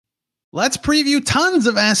Let's preview tons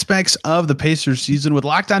of aspects of the Pacers season with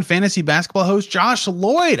Locked On Fantasy Basketball host Josh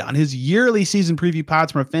Lloyd on his yearly season preview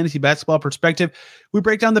pods from a fantasy basketball perspective. We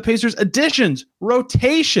break down the Pacers' additions,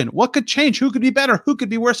 rotation, what could change, who could be better, who could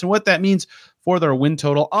be worse, and what that means for their win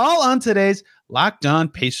total, all on today's Locked On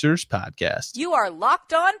Pacers podcast. You are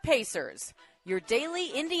Locked On Pacers, your daily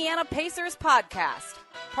Indiana Pacers podcast,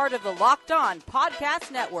 part of the Locked On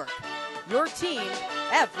Podcast Network, your team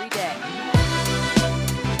every day.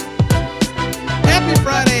 Happy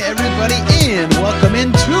Friday, everybody, and welcome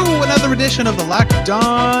into another edition of the Locked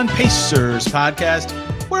On Pacers podcast,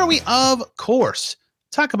 where we, of course,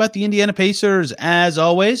 talk about the Indiana Pacers. As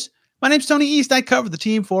always, my name's Tony East. I cover the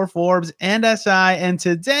team for Forbes and SI, and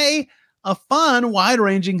today, a fun,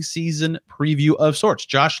 wide-ranging season preview of sorts.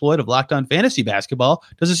 Josh Lloyd of Locked On Fantasy Basketball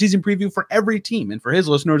does a season preview for every team, and for his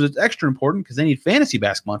listeners, it's extra important because they need fantasy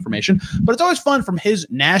basketball information, but it's always fun from his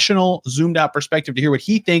national, zoomed-out perspective to hear what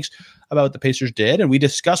he thinks about what the Pacers did, and we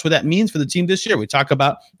discuss what that means for the team this year. We talk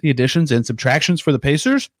about the additions and subtractions for the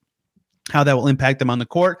Pacers, how that will impact them on the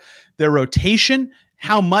court, their rotation,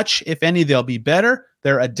 how much, if any, they'll be better,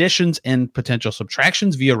 their additions and potential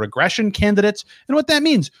subtractions via regression candidates, and what that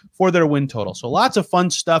means for their win total. So lots of fun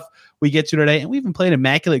stuff we get to today, and we even played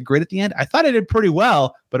Immaculate Grid at the end. I thought I did pretty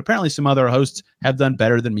well, but apparently some other hosts have done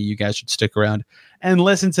better than me. You guys should stick around and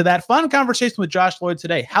listen to that fun conversation with Josh Lloyd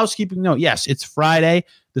today. Housekeeping note, yes, it's Friday.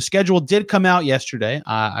 The schedule did come out yesterday.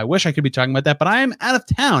 I wish I could be talking about that, but I am out of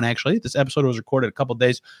town, actually. This episode was recorded a couple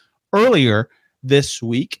days earlier this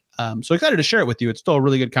week. So excited to share it with you. It's still a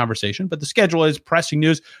really good conversation, but the schedule is pressing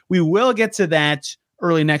news. We will get to that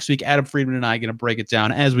early next week. Adam Friedman and I are going to break it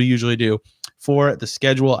down as we usually do for the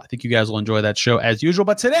schedule. I think you guys will enjoy that show as usual,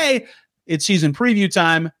 but today it's season preview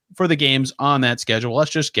time for the games on that schedule.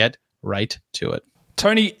 Let's just get right to it.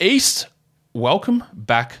 Tony East, welcome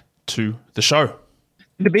back to the show.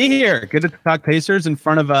 Good to be here. Good to talk Pacers in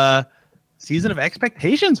front of a season of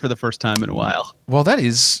expectations for the first time in a while. Well, that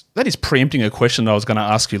is preempting a question that I was going to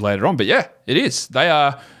ask you later on, but yeah, it is. They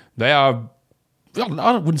are.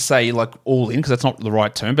 I wouldn't say like all in because that's not the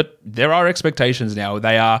right term, but there are expectations now.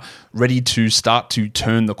 They are ready to start to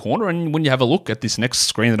turn the corner, and when you have a look at this next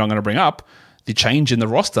screen that I'm going to bring up, the change in the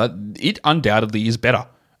roster, it undoubtedly is better.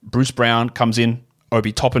 Bruce Brown comes in.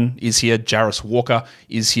 Obi Toppin is here. Jarris Walker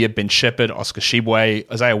is here. Ben Shepherd, Oscar Tshiebwe,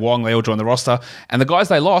 Isaiah Wong, they all join the roster. And the guys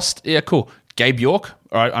they lost, yeah, cool. Gabe York,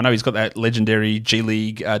 all right, I know he's got that legendary G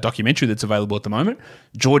League documentary that's available at the moment.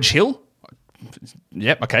 George Hill,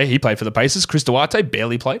 yep, okay, he played for the Pacers. Chris Duarte,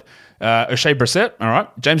 barely played. O'Shea Brissett, all right.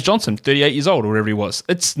 James Johnson, 38 years old or whatever he was.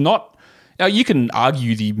 It's not... Now, you can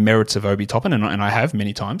argue the merits of Obi Toppin, and I have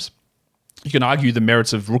many times. You can argue the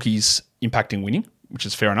merits of rookies impacting winning, which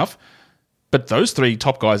is fair enough. But those three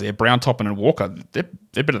top guys there, Brown, Toppin, and Walker, they're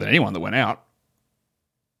better than anyone that went out.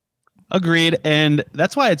 Agreed. And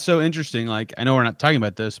that's why it's so interesting. Like, I know we're not talking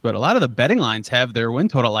about this, but a lot of the betting lines have their win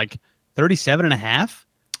total like 37.5.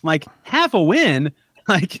 Like half a win.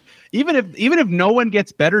 Like even if no one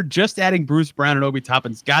gets better, just adding Bruce Brown and Obi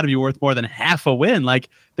Toppin's got to be worth more than half a win. Like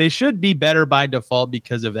they should be better by default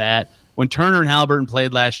because of that. When Turner and Halliburton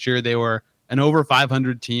played last year, they were an over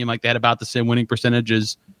 500 team. Like they had about the same winning percentage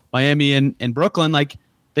as Miami and Brooklyn. Like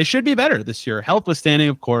they should be better this year. Health withstanding,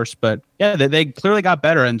 of course, but yeah, they clearly got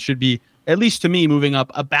better and should be, at least to me, moving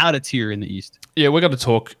up about a tier in the East. Yeah, we're going to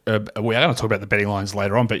talk. We are going to talk about the betting lines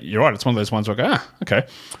later on, but you're right. It's one of those ones where I go, okay,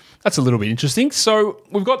 that's a little bit interesting. So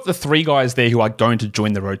we've got the three guys there who are going to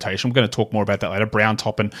join the rotation. We're going to talk more about that later. Brown,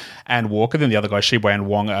 Toppin, and Walker. Then the other guys, Tshiebwe and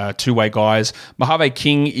Wong, are two-way guys. Mojave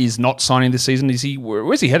King is not signing this season. Is he?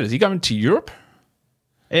 Where's he headed? Is he going to Europe?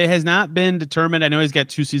 It has not been determined. I know he's got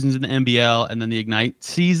 2 seasons in the NBL and then the Ignite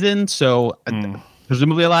season. So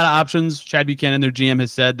presumably a lot of options. Chad Buchanan, their GM,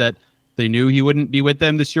 has said that they knew he wouldn't be with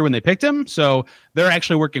them this year when they picked him. So they're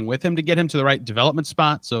actually working with him to get him to the right development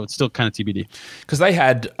spot. So it's still kind of TBD. Because they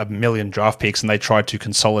had 1 million draft picks and they tried to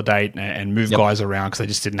consolidate and move guys around because they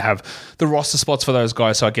just didn't have the roster spots for those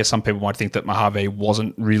guys. So I guess some people might think that Mojave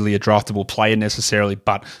wasn't really a draftable player necessarily,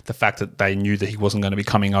 but the fact that they knew that he wasn't going to be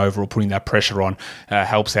coming over or putting that pressure on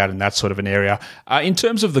helps out in that sort of an area. In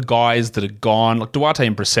terms of the guys that are gone, like Duarte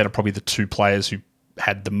and Brissett are probably the two players who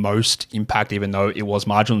had the most impact, even though it was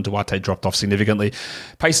marginal and Duarte dropped off significantly.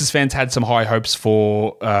 Pacers fans had some high hopes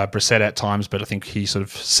for Brissett at times, but I think he sort of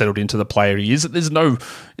settled into the player he is. There's no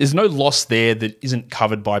loss there that isn't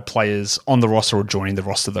covered by players on the roster or joining the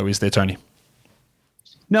roster, though, is there, Tony?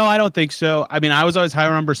 No, I don't think so. I mean, I was always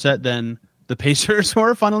higher on Brissett than the Pacers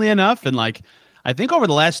were, funnily enough. And like, I think over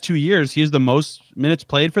the last 2 years, he's the most minutes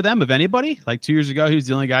played for them of anybody. Like 2 years ago, he was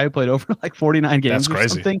the only guy who played over like 49 games. That's crazy. Or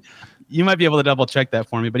something. You might be able to double check that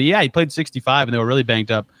for me. But yeah, he played 65 and they were really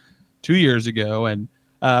banged up 2 years ago. And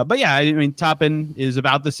but yeah, I mean, Toppin is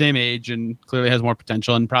about the same age and clearly has more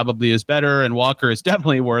potential and probably is better. And Walker is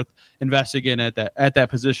definitely worth investing in at that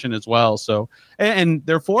position as well. So, and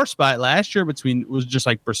their 4 spot last year was just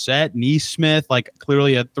like Brissett, Neesmith, like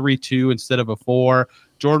clearly a 3-2 instead of a 4.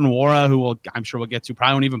 Jordan Wara, who I'm sure we'll get to,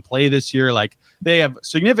 probably won't even play this year. Like they have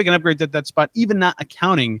significant upgrades at that spot, even not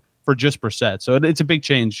accounting for just Brissett. So it's a big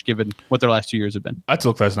change given what their last 2 years have been. I had to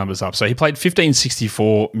look those numbers up. So he played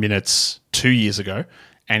 1564 minutes 2 years ago,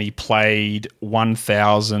 and he played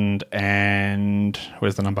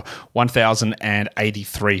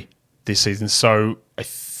 1,083 this season. So I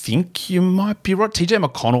think you might be right. TJ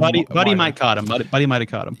McConnell. Buddy might caught him. Buddy might have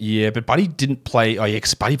caught him. Yeah, but Buddy didn't play. Oh, yeah,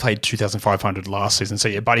 because Buddy played 2,500 last season. So,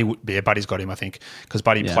 yeah, Buddy's got him, I think, because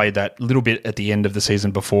Buddy played that little bit at the end of the season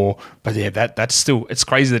before. But, yeah, that's still – it's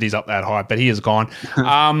crazy that he's up that high, but he is gone. We're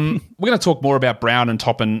going to talk more about Brown and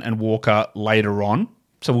Toppin and Walker later on.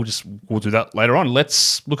 So we'll do that later on.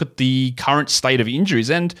 Let's look at the current state of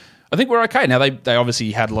injuries, and I think we're okay. Now, they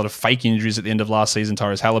obviously had a lot of fake injuries at the end of last season,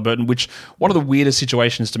 Tyrese Halliburton, which one of the weirdest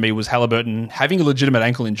situations to me was Halliburton having a legitimate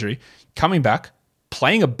ankle injury, coming back,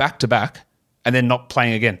 playing a back-to-back, and then not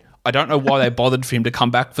playing again. I don't know why they bothered for him to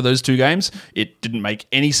come back for those 2 games. It didn't make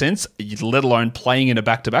any sense, let alone playing in a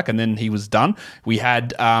back-to-back, and then he was done. We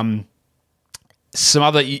had some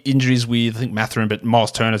other injuries with, I think, Mathurin, but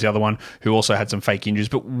Miles Turner's the other one, who also had some fake injuries.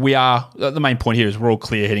 But the main point here is we're all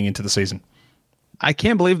clear heading into the season. I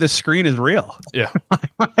can't believe this screen is real. Yeah.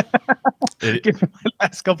 Given my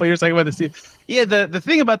last couple of years, talking about this team. Yeah, the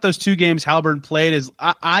thing about those 2 games Halliburton played is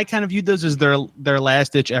I kind of viewed those as their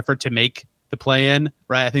last-ditch effort to make the play-in,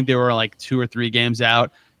 right? I think they were like 2 or 3 games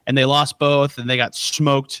out, and they lost both, and they got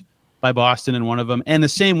smoked by Boston in one of them. And the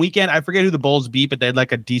same weekend, I forget who the Bulls beat, but they had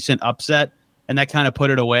like a decent upset, and that kind of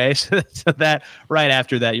put it away. So that right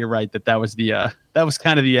after that, you're right that was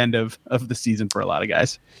kind of the end of the season for a lot of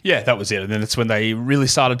guys. Yeah, that was it. And then it's when they really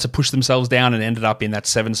started to push themselves down and ended up in that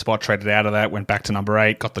 7 spot, traded out of that, went back to number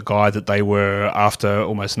 8, got the guy that they were after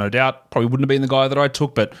almost no doubt. Probably wouldn't have been the guy that I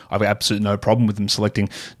took, but I've absolutely no problem with them selecting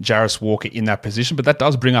Jarris Walker in that position. But that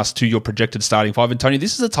does bring us to your projected starting 5. And Tony,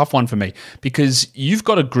 this is a tough one for me because you've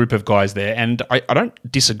got a group of guys there, and I don't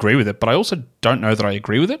disagree with it, but I also don't know that I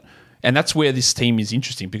agree with it. And that's where this team is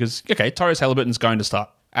interesting because, okay, Tyrese Halliburton's going to start.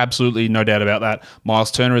 Absolutely, no doubt about that. Miles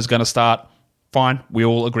Turner is going to start. Fine, we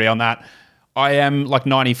all agree on that. I am like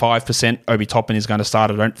 95% Obi Toppin is going to start.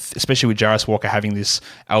 I don't, especially with Jarris Walker having this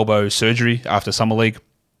elbow surgery after Summer League.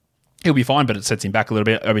 He'll be fine, but it sets him back a little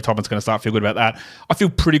bit. Obi Toppin's going to start. Feel good about that. I feel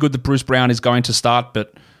pretty good that Bruce Brown is going to start,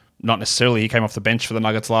 but not necessarily. He came off the bench for the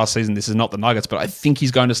Nuggets last season. This is not the Nuggets, but I think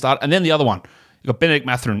he's going to start. And then the other one, you've got Benedict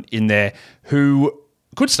Mathurin in there who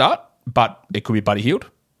could start, but it could be Buddy Hield.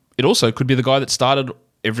 It also could be the guy that started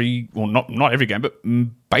not every game, but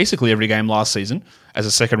basically every game last season as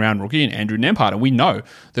a second-round rookie in Andrew Nembhard. And we know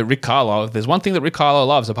that Rick Carlisle, if there's one thing that Rick Carlisle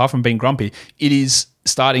loves, apart from being grumpy, it is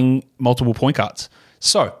starting multiple point guards.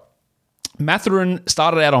 So Mathurin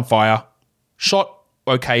started out on fire, shot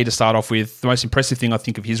okay to start off with. The most impressive thing I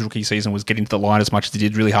think of his rookie season was getting to the line as much as he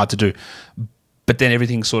did, really hard to do. But then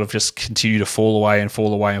everything sort of just continued to fall away and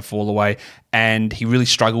fall away and fall away. And he really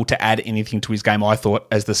struggled to add anything to his game, I thought,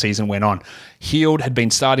 as the season went on. Hield had been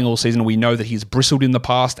starting all season. We know that he's bristled in the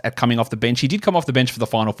past at coming off the bench. He did come off the bench for the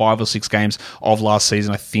final 5 or 6 games of last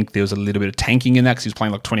season. I think there was a little bit of tanking in that because he was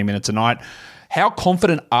playing like 20 minutes a night. How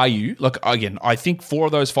confident are you? Look, again, I think 4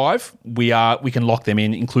 of those 5, we can lock them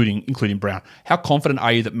in, including Brown. How confident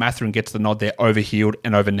are you that Mathurin gets the nod there over Hield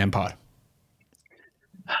and over Nembhard?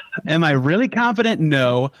 Am I really confident?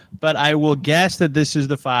 No, but I will guess that this is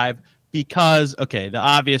the 5 because, okay, the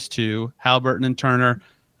obvious 2, Halliburton and Turner,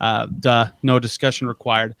 no discussion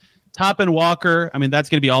required. Toppin, Walker, I mean, that's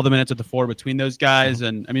going to be all the minutes at the 4 between those guys.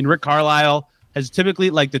 And, I mean, Rick Carlisle has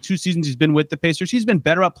typically, like the 2 seasons he's been with the Pacers, he's been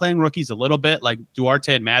better at playing rookies a little bit. Like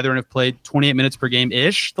Duarte and Mathurin have played 28 minutes per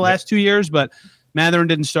game-ish the last 2 years, but Mathurin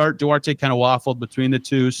didn't start. Duarte kind of waffled between the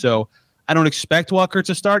 2, so I don't expect Walker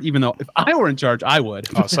to start, even though if I were in charge, I would.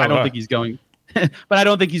 I don't think he's going, but I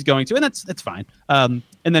don't think he's going to, and that's fine. And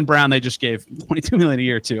then Brown, they just gave $22 million a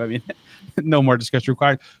year to. I mean, no more discussion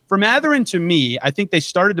required. For Mathurin, to me, I think they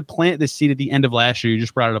started to plant this seed at the end of last year. You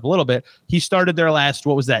just brought it up a little bit. He started their last,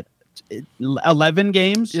 what was that, 11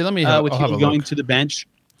 games? Yeah, with him going to the bench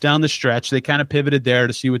down the stretch. They kind of pivoted there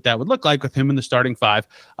to see what that would look like with him in the starting 5,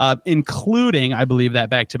 including, I believe, that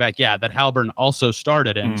back-to-back, that Halliburton also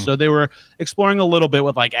started in. So they were exploring a little bit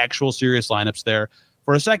with like actual serious lineups there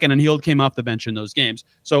for a second, and Hield came off the bench in those games.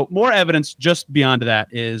 So more evidence just beyond that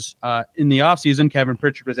is in the offseason, Kevin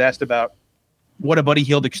Pritchard was asked about what a Buddy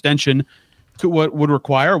Hield extension would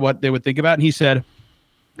require, what they would think about, and he said,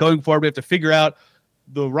 going forward, we have to figure out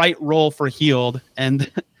the right role for Heald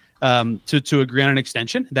and to agree on an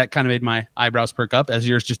extension. That kind of made my eyebrows perk up, as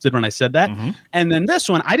yours just did when I said that. And then this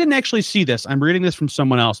one, I didn't actually see this. I'm reading this from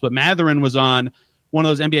someone else, but Matherin was on one of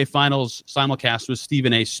those NBA Finals simulcasts with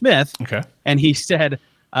Stephen A. Smith. Okay. And he said,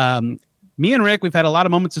 me and Rick, we've had a lot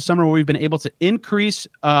of moments this summer where we've been able to increase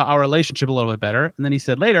our relationship a little bit better. And then he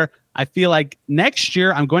said later, I feel like next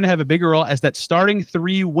year I'm going to have a bigger role as that starting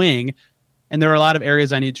 3 wing. And there are a lot of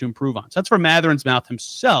areas I need to improve on. So that's from Matherin's mouth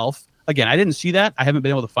himself. Again, I didn't see that. I haven't been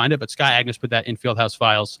able to find it, but Sky Agnes put that in Fieldhouse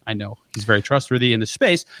Files. I know he's very trustworthy in this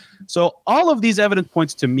space. So all of these evidence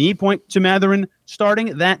points to Matherin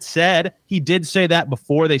starting. That said, he did say that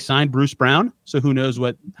before they signed Bruce Brown. So who knows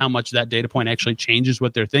how much that data point actually changes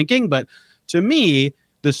what they're thinking. But to me,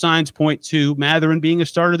 the signs point to Matherin being a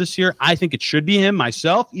starter this year. I think it should be him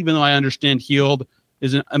myself, even though I understand Heald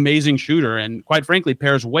is an amazing shooter and, quite frankly,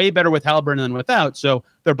 pairs way better with Halliburton than without. So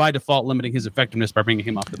they're by default limiting his effectiveness by bringing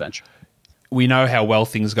him off the bench. We know how well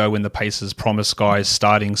things go when the Pacers promise guys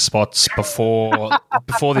starting spots before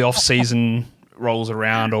the off season rolls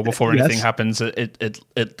around or before anything happens.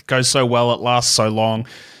 It goes so well, it lasts so long.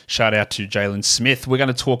 Shout out to Jalen Smith. We're going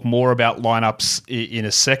to talk more about lineups in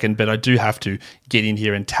a second, but I do have to get in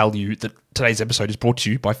here and tell you that today's episode is brought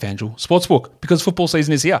to you by FanDuel Sportsbook, because football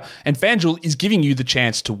season is here and FanDuel is giving you the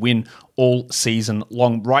chance to win all season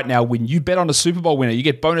long. Right now, when you bet on a Super Bowl winner, you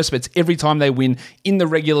get bonus bets every time they win in the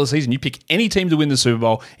regular season. You pick any team to win the Super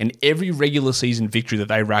Bowl, and every regular season victory that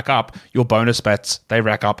they rack up, your bonus bets, they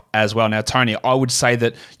rack up as well. Now, Tony, I would say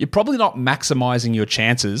that you're probably not maximizing your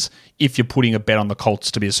chances if you're putting a bet on the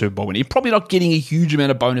Colts to be a Super Bowl winner. You're probably not getting a huge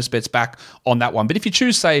amount of bonus bets back on that one. But if you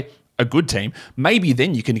choose, say, a good team, maybe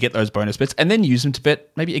then you can get those bonus bets and then use them to bet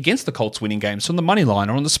maybe against the Colts winning games on the money line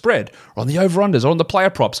or on the spread or on the over-unders or on the player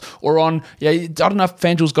props or on, I don't know if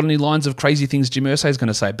FanDuel's got any lines of crazy things Jim Irsay is going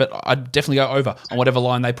to say, but I'd definitely go over on whatever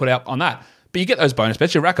line they put out on that. But you get those bonus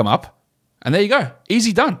bets, you rack them up, and there you go.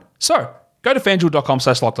 Easy done. So go to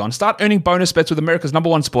FanDuel.com/lockedon. Start earning bonus bets with America's #1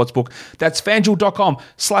 sportsbook. That's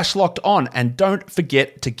FanDuel.com/lockedon. And don't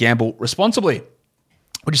forget to gamble responsibly.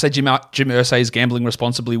 Would you say Jim Irsay is gambling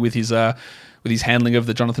responsibly with his handling of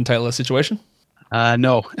the Jonathan Taylor situation?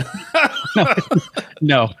 No.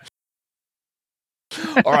 No.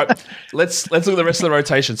 All right, let's look at the rest of the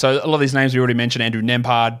rotation. So a lot of these names we already mentioned: Andrew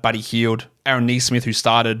Nembhard, Buddy Hield, Aaron Neesmith, who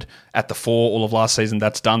started at the 4 all of last season.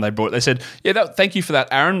 That's done. They said, thank you for that,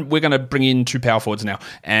 Aaron. We're going to bring in 2 power forwards now,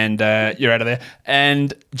 and you're out of there.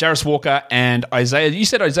 And Jarris Walker and Isaiah. You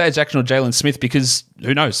said Isaiah Jackson or Jalen Smith because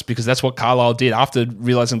who knows? Because that's what Carlisle did after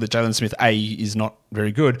realizing that Jalen Smith is not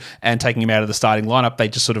very good and taking him out of the starting lineup. They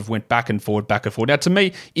just sort of went back and forward. Now, to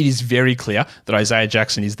me, it is very clear that Isaiah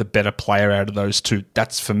Jackson is the better player out of those 2.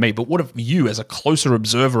 That's for me. But what if you, as a closer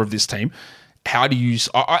observer of this team, how do you...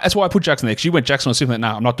 that's why I put Jackson there, because you went Jackson or Smith. No,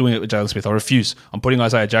 I'm not doing it with Jalen Smith. I refuse. I'm putting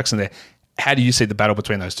Isaiah Jackson there. How do you see the battle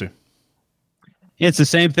between those 2? It's the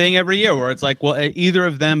same thing every year where it's like, well, either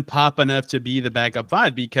of them pop enough to be the backup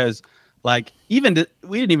 5 because, like, we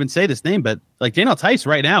didn't even say this name, but, like, Daniel Tice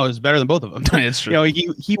right now is better than both of them. It's true.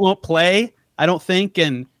 He won't play, I don't think,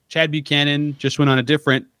 and Chad Buchanan just went on a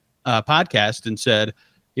different podcast and said,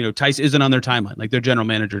 Tice isn't on their timeline. Like, their general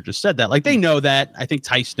manager just said that. Like, they know that. I think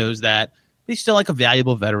Tice knows that. He's still like a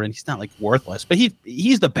valuable veteran. He's not like worthless, but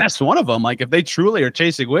he's the best one of them. Like if they truly are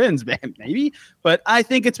chasing wins, man, maybe. But I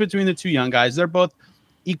think it's between the 2 young guys. They're both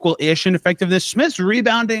equal-ish in effectiveness. Smith's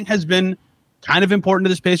rebounding has been kind of important to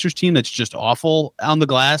this Pacers team that's just awful on the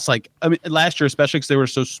glass. Like, I mean, last year, especially because they were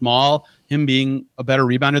so small, him being a better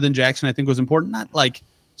rebounder than Jackson, I think was important. Not like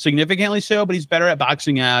significantly so, but he's better at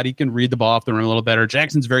boxing out. He can read the ball off the rim a little better.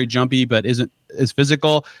 Jackson's very jumpy, but isn't as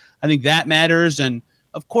physical. I think that matters. And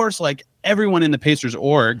of course, like everyone in the Pacers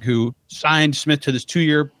org who signed Smith to this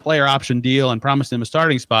 2-year player option deal and promised him a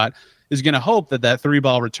starting spot is going to hope that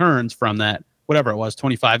 3-ball returns from that, whatever it was,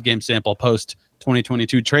 25-game sample post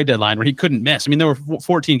 2022 trade deadline where he couldn't miss. I mean, there were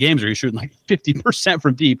 14 games where he was shooting like 50%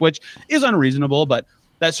 from deep, which is unreasonable, but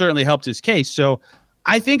that certainly helped his case. So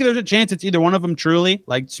I think there's a chance it's either one of them truly.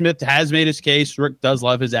 Like Smith has made his case. Rick does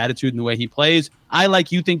love his attitude and the way he plays. I,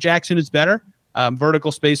 like you, think Jackson is better.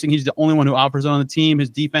 Vertical spacing, he's the only one who offers it on the team. His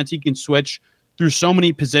defense, he can switch through so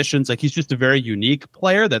many positions. Like he's just a very unique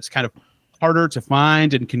player that's kind of harder to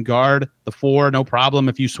find and can guard the 4, no problem.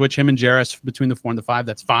 If you switch him and Jarris between the 4 and the 5,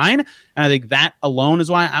 that's fine. And I think that alone is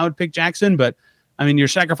why I would pick Jackson. But I mean, you're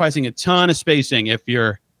sacrificing a ton of spacing if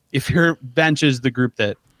your bench is the group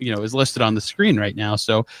that is listed on the screen right now.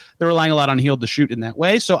 So they're relying a lot on Hield to shoot in that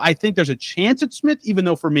way. So I think there's a chance at Smith, even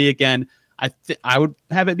though for me, again, I would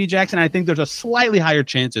have it be Jackson. I think there's a slightly higher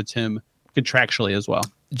chance it's him contractually as well.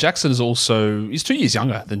 Jackson is also, he's 2 years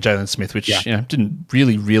younger than Jalen Smith, which didn't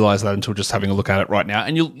really realize that until just having a look at it right now.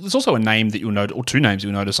 And there's also a name that you'll note, or two names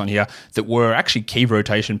you'll notice on here that were actually key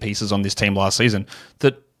rotation pieces on this team last season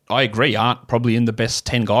that I agree aren't probably in the best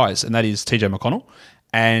 10 guys, and that is TJ McConnell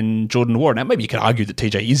and Jordan Nwora. Now, maybe you could argue that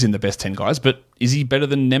TJ is in the best 10 guys, but is he better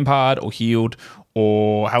than Nembhard or Heald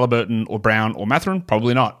or Halliburton or Brown or Mathurin?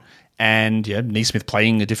 Probably not. And Neesmith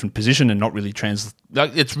playing a different position and not really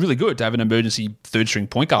it's really good to have an emergency third string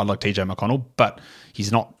point guard like TJ McConnell, but he's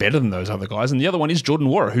not better than those other guys. And the other one is Jordan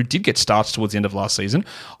Nwora, who did get starts towards the end of last season.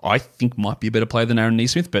 I think might be a better player than Aaron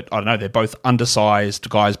Neesmith, but I don't know. They're both undersized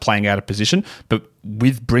guys playing out of position. But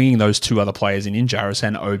with bringing those two other players in Jarris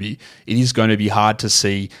and Obi, it is going to be hard to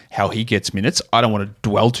see how he gets minutes. I don't want to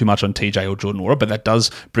dwell too much on TJ or Jordan Nwora, but that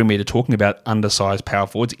does bring me to talking about undersized power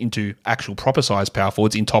forwards into actual proper sized power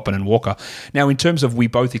forwards in Toppin and Walker. Now, in terms of we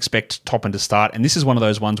both expect Toppin to start, and this is one of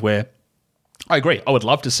those ones where I agree. I would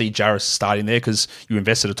love to see Jarris starting there because you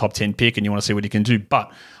invested a top 10 pick and you want to see what he can do.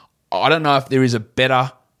 But I don't know if there is a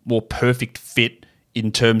better, more perfect fit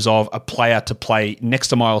in terms of a player to play next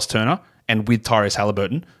to Miles Turner and with Tyrese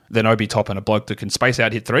Halliburton than Obi Toppin, a bloke that can space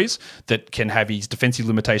out, hit threes, that can have his defensive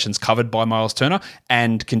limitations covered by Miles Turner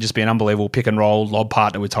and can just be an unbelievable pick and roll lob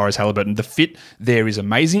partner with Tyrese Halliburton. The fit there is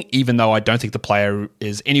amazing, even though I don't think the player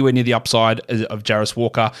is anywhere near the upside of Jarris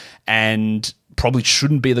Walker and probably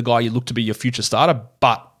shouldn't be the guy you look to be your future starter,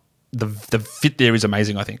 but the fit there is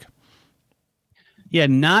amazing, I think. Yeah,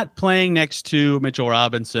 not playing next to Mitchell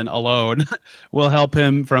Robinson alone will help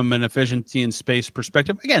him from an efficiency and space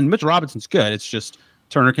perspective. Again, Mitchell Robinson's good. It's just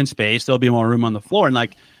Turner can space. There'll be more room on the floor. And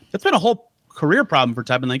that's been a whole career problem for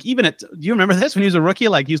Toppin. Do you remember this when he was a rookie?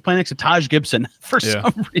 He was playing next to Taj Gibson for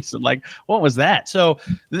some reason. What was that? So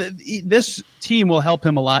this team will help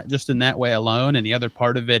him a lot just in that way alone. And the other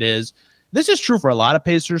part of it is, this is true for a lot of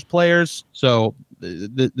Pacers players. So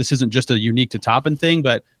this isn't just a unique to Toppin thing,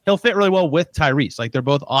 but he'll fit really well with Tyrese. They're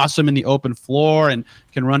both awesome in the open floor and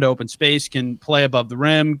can run to open space, can play above the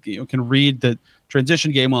rim, can read the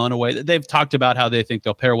transition game well in a way that they've talked about how they think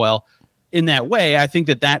they'll pair well in that way. I think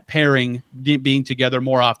that pairing being together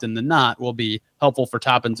more often than not will be helpful for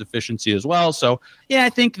Toppin's efficiency as well. So I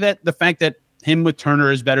think that the fact that him with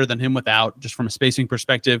Turner is better than him without, just from a spacing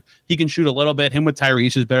perspective. He can shoot a little bit. Him with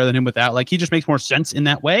Tyrese is better than him without. He just makes more sense in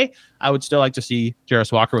that way. I would still like to see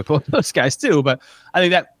Jarris Walker with both of those guys too, but I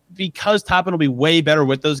think that because Toppin will be way better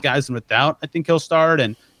with those guys than without, I think he'll start,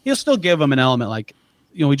 and he'll still give them an element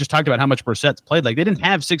we just talked about how much Brissett's played. They didn't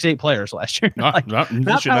have 6'8" players last year. Not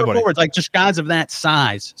power forwards, just guys of that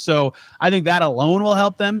size. So I think that alone will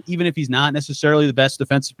help them, even if he's not necessarily the best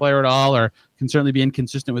defensive player at all, or can certainly be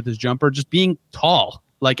inconsistent with his jumper. Just being tall,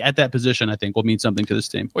 at that position, I think will mean something to this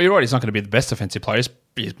team. Well, you're right. He's not going to be the best defensive player.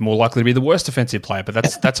 He's more likely to be the worst defensive player, but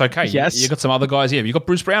that's okay. Yes. You've got some other guys here. You've got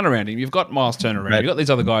Bruce Brown around him. You've got Miles Turner around him. You've got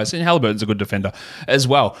these other guys. And Halliburton's a good defender as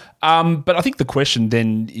well. But I think the question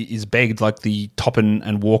then is begged, the Toppin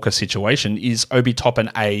and Walker situation. Is Obi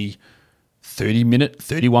Toppin a 30-minute,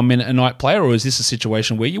 31-minute a night player, or is this a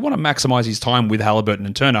situation where you want to maximize his time with Halliburton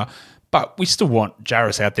and Turner, but we still want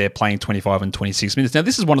Jarris out there playing 25 and 26 minutes. Now,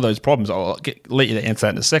 this is one of those problems. I'll let you answer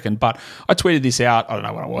that in a second, but I tweeted this out, I don't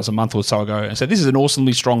know when it was, a month or so ago, and said this is an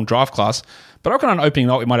awesomely strong draft class, but I reckon on opening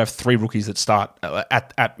night we might have 3 rookies that start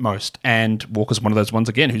at most, and Walker's one of those ones,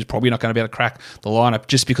 again, who's probably not going to be able to crack the lineup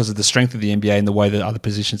just because of the strength of the NBA and the way that other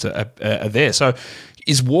positions are there. So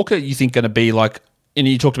is Walker, you think, going to be and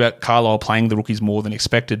you talked about Carlisle playing the rookies more than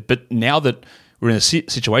expected, but now that we're in a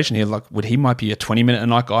situation here, would he might be a 20-minute a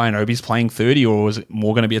night guy and Obi's playing 30, or is it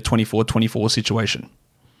more going to be a 24-24 situation?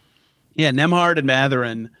 Yeah, Nembhard and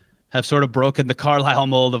Mathurin have sort of broken the Carlisle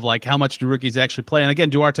mold of how much do rookies actually play. And again,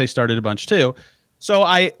 Duarte started a bunch too.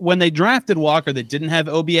 So when they drafted Walker, they didn't have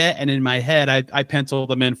Obi yet, and in my head, I penciled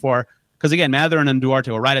them in because again, Mathurin and Duarte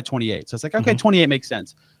were right at 28. So it's okay, 28 makes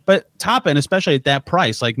sense. But Toppin, especially at that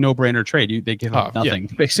price, no-brainer trade. They give up nothing,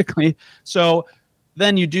 basically. So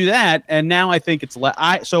then you do that, and now I think it's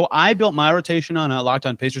so I built my rotation on a Locked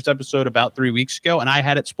On Pacers episode about 3 weeks ago, and I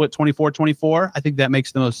had it split 24-24. I think that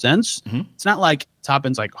makes the most sense. Mm-hmm. It's not like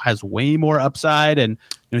Toppin's has way more upside, and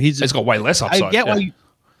he's got way less upside. I get why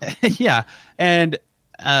yeah, and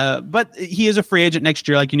but he is a free agent next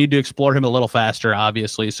year. You need to explore him a little faster,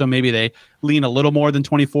 obviously. So maybe they lean a little more than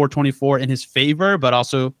 24-24 in his favor, but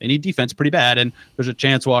also they need defense pretty bad. And there's a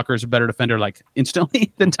chance Walker is a better defender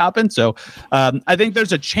instantly than Toppin. So I think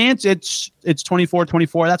there's a chance it's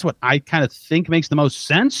 24-24. That's what I kind of think makes the most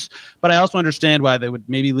sense. But I also understand why they would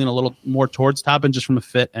maybe lean a little more towards Toppin just from a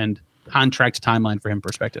fit and contract timeline for him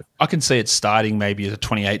perspective. I can see it starting maybe as a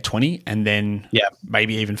 28-20 and then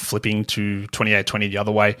maybe even flipping to 28-20 the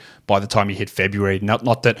other way by the time you hit February.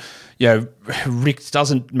 Not that, Rick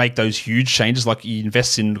doesn't make those huge changes. Like he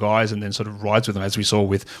invests in guys and then sort of rides with them, as we saw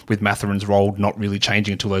with Matherin's role not really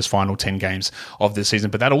changing until those final 10 games of the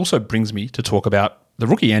season. But that also brings me to talk about the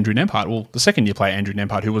rookie Andrew Nembhard, well, the second-year player Andrew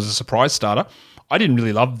Nembhard, who was a surprise starter. I didn't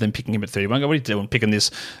really love them picking him at 31. What are you doing picking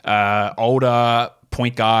this older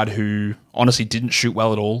point guard who honestly didn't shoot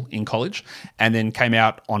well at all in college and then came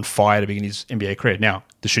out on fire to begin his NBA career? Now,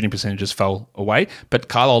 the shooting percentages fell away, but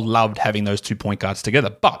Carlisle loved having those 2 point guards together.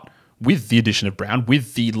 But with the addition of Brown,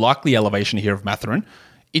 with the likely elevation here of Mathurin,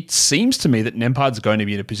 it seems to me that Nembhard's going to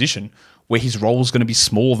be in a position where his role is going to be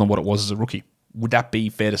smaller than what it was as a rookie. Would that be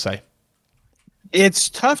fair to say? It's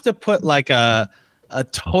tough to put like a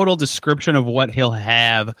total description of what he'll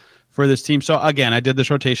have for this team. So again, I did this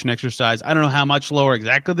rotation exercise. I don't know how much lower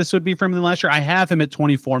exactly this would be from than last year. I have him at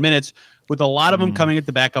 24 minutes with a lot of them coming at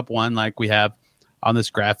the backup one, like we have on this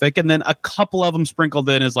graphic. And then a couple of them sprinkled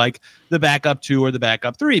in as like the backup 2 or the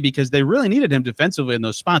backup 3, because they really needed him defensively in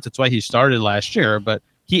those spots. That's why he started last year, but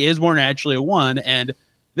he is more naturally a 1. And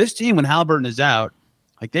this team, when Halliburton is out,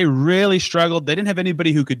 like they really struggled. They didn't have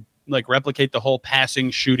anybody who could like replicate the whole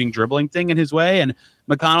passing, shooting, dribbling thing in his way. And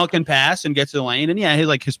McConnell can pass and get to the lane. And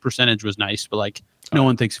his percentage was nice, but like no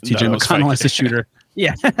one thinks of TJ McConnell as a shooter.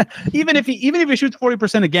 Yeah. even if he shoots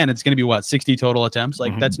 40% again, it's going to be 60 total attempts.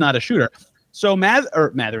 Like that's not a shooter. So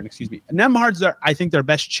Mathurin, Nembhard's I think their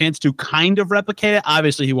best chance to kind of replicate it.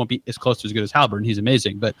 Obviously he won't be as close to as good as Halliburton. He's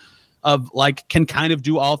amazing, but can kind of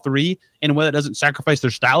do all 3 in a way that doesn't sacrifice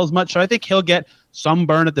their style as much. So I think he'll get some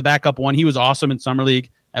burn at the backup 1. He was awesome in summer league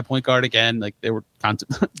at point guard again. Like they were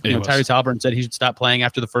Tyrese Halliburton said he should stop playing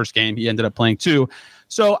after the first game. He ended up playing 2.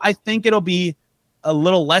 So I think it'll be a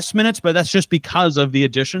little less minutes, but that's just because of the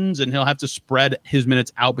additions, and he'll have to spread his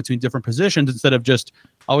minutes out between different positions instead of just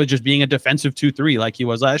always just being a defensive 2-3 like he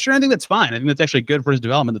was last year. I think that's fine. I think that's actually good for his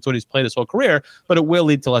development. That's what he's played his whole career, but it will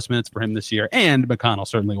lead to less minutes for him this year, and McConnell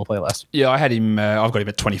certainly will play less. Yeah, I had him. I've got him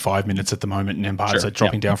at 25 minutes at the moment, and Nembhard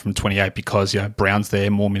dropping down from 28 because Brown's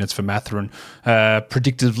there, more minutes for Mathurin,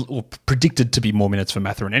 predicted to be more minutes for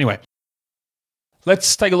Mathurin anyway.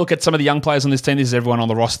 Let's take a look at some of the young players on this team. This is everyone on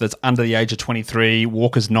the roster that's under the age of 23.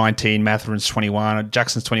 Walker's 19, Mathurin's 21,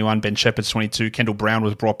 Jackson's 21, Ben Shepherd's 22. Kendall Brown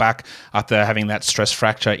was brought back after having that stress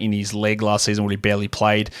fracture in his leg last season where he barely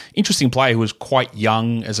played. Interesting player who was quite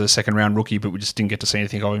young as a second-round rookie, but we just didn't get to see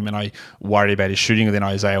anything of him, and I worried about his shooting. And then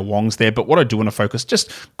Isaiah Wong's there. But what I do want to focus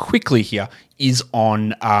just quickly here is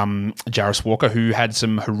on Jarris Walker, who had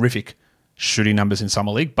some horrific shooting numbers in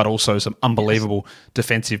Summer League, but also some unbelievable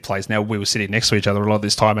defensive plays. Now, we were sitting next to each other a lot of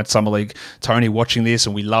this time at Summer League, Tony, watching this,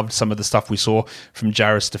 and we loved some of the stuff we saw from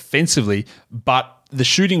Jarris defensively, but the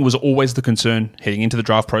shooting was always the concern heading into the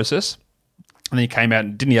draft process. And then he came out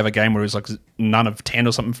and didn't he have a game where he was like none of 10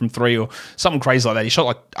 or something from 3 or something crazy like that. He shot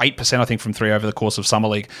like 8%, I think, from 3 over the course of Summer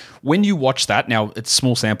League. When you watch that, now it's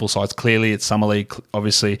small sample size, clearly it's Summer League,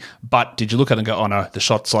 obviously, but did you look at it and go, oh no, the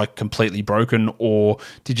shot's like completely broken? Or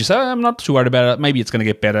did you say, I'm not too worried about it, maybe it's going to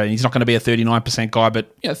get better, and he's not going to be a 39% guy,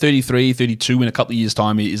 but 33, 32 in a couple of years'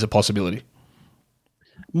 time is a possibility?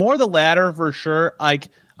 More the latter for sure. Like,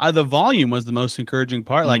 the volume was the most encouraging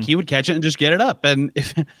part. Like he would catch it and just get it up. And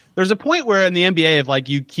if there's a point where in the NBA, if like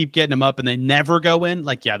you keep getting them up and they never go in,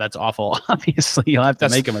 like, yeah, that's awful. Obviously you'll have to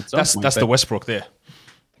make them at some point. That's the Westbrook there.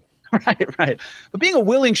 Right. But being a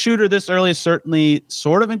willing shooter this early is certainly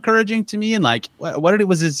sort of encouraging to me. And like,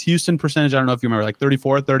 was his Houston percentage? I don't know if you remember, like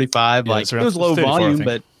 34, 35, yeah, like it was low volume,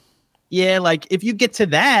 but yeah, like if you get to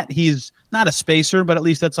that, he's not a spacer, but at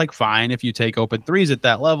least that's like fine if you take open threes at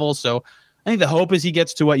that level. So I think the hope is he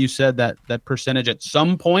gets to what you said, that percentage at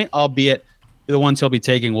some point, albeit the ones he'll be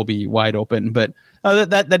taking will be wide open. But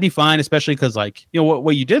that'd be fine, especially because, like,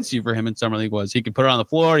 what you did see for him in Summer League was he could put it on the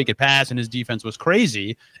floor, he could pass, and his defense was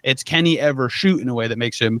crazy. It's can he ever shoot in a way that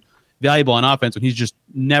makes him valuable on offense when he's just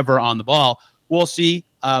never on the ball? We'll see.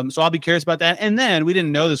 So I'll be curious about that. And then we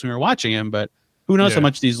didn't know this when we were watching him, but who knows how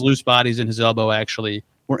much these loose bodies in his elbow actually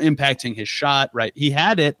were impacting his shot, right?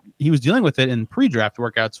 He was dealing with it in pre-draft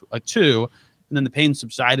workouts too, and then the pain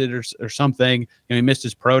subsided or something. He missed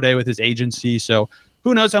his pro day with his agency, so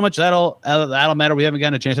who knows how much that'll matter. We haven't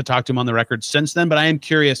gotten a chance to talk to him on the record since then, but I am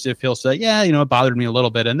curious if he'll say, it bothered me a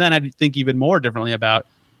little bit, and then I'd think even more differently about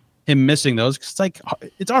him missing those, because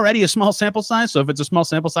it's already a small sample size. So if it's a small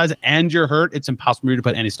sample size and you're hurt, it's impossible for you to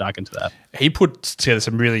put any stock into that. He put together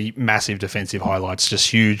some really massive defensive highlights, just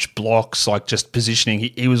huge blocks, like just positioning.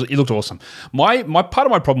 He looked awesome. My part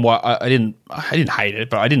of my problem why I didn't hate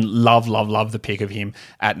it, but I didn't love the pick of him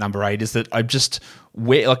at number 8 is that I just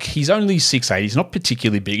where like he's only 6'8", he's not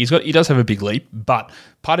particularly big. He does have a big leap, but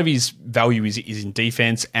part of his value is in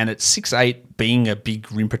defense. And at 6'8", being a big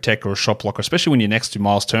rim protector or a shot blocker, especially when you're next to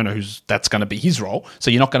Miles Turner, that's going to be his role. So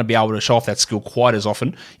you're not going to be able to show off that skill quite as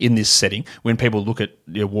often in this setting. When people look at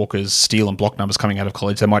Walker's steal and block numbers coming out of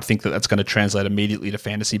college, they might think that that's going to translate immediately to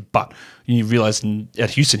fantasy. But you realize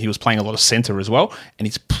at Houston he was playing a lot of center as well, and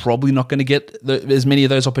he's probably not going to get as many of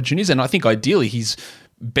those opportunities. And I think ideally he's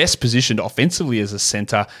best positioned offensively as a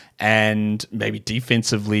center and maybe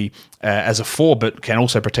defensively as a 4, but can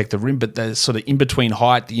also protect the rim. But the sort of in-between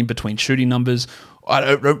height, the in-between shooting numbers,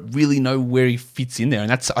 I don't really know where he fits in there.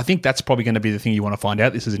 And I think that's probably going to be the thing you want to find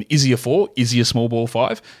out. Is he a 4? Is he a small ball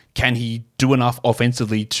 5? Can he do enough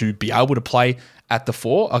offensively to be able to play at the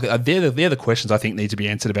 4? They're the questions I think need to be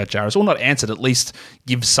answered about Jarris. Or not answered, at least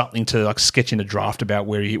give something to like sketch in a draft about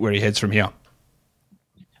where he heads from here.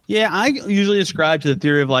 Yeah, I usually ascribe to the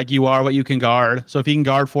theory of like you are what you can guard. So if he can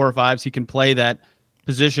guard 4 or 5s, he can play that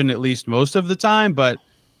position at least most of the time. But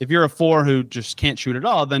if you're a 4 who just can't shoot at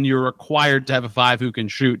all, then you're required to have a 5 who can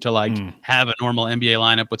shoot to like have a normal NBA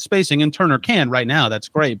lineup with spacing. And Turner can right now. That's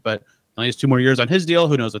great. But only has 2 more years on his deal.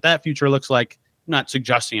 Who knows what that future looks like? I'm not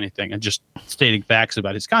suggesting anything and just stating facts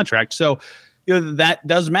about his contract. So that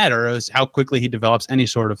does matter, is how quickly he develops any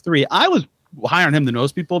sort of 3. I was higher on him than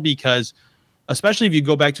most people because especially if you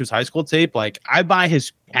go back to his high school tape, like I buy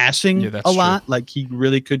his passing a lot. True. Like he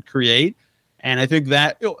really could create. And I think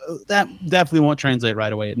that definitely won't translate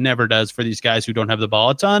right away. It never does for these guys who don't have the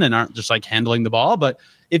ball a ton and aren't just like handling the ball. But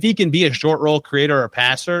if he can be a short roll creator or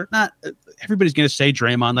passer, not everybody's going to say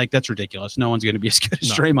Draymond, like that's ridiculous. No one's going to be as good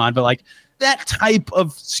as Draymond, but like that type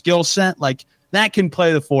of skill set, like that can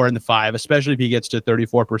play the 4 and the 5, especially if he gets to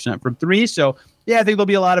 34% from 3. So yeah, I think there'll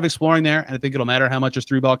be a lot of exploring there, and I think it'll matter how much his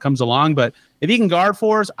 3 ball comes along. But if he can guard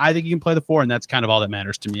 4s, I think he can play the 4, and that's kind of all that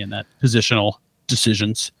matters to me in that positional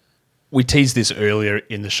decisions. We teased this earlier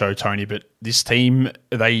in the show, Tony, but this team,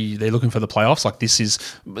 they're looking for the playoffs. Like this is,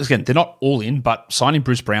 again, they're not all in, but signing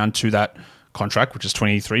Bruce Brown to that contract, which is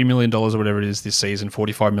 $23 million or whatever it is this season,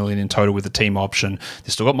 $45 million in total with the team option.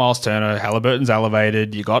 They've still got Miles Turner, Halliburton's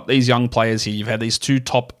elevated. You got these young players here. You've had these 2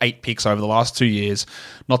 top 8 picks over the last 2 years.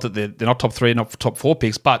 Not that they're not top 3, not top 4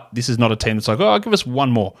 picks, but this is not a team that's like, oh, give us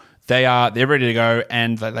one more. They're ready to go,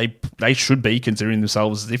 and they should be considering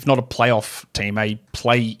themselves, if not a playoff team, a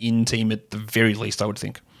play-in team at the very least, I would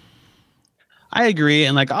think. I agree.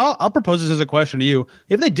 And like, I'll propose this as a question to you.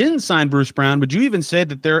 If they didn't sign Bruce Brown, would you even say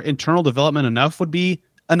that their internal development would be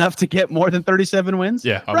enough to get more than 37 wins?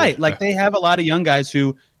 Yeah. Right. Like they have a lot of young guys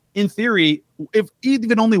who, in theory, if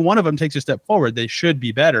even only one of them takes a step forward, they should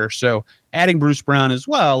be better. So adding Bruce Brown as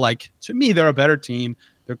well, like to me, they're a better team.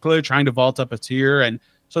 They're clearly trying to vault up a tier. And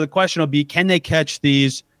so the question will be, can they catch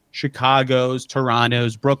these Chicago's,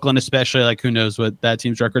 Toronto's, Brooklyn especially? Like who knows what that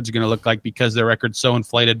team's records are going to look like because their record's so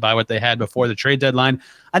inflated by what they had before the trade deadline.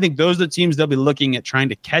 I think those are the teams they'll be looking at trying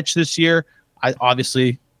to catch this year.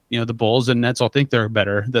 Obviously, the Bulls and Nets all think they're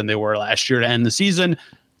better than they were last year to end the season.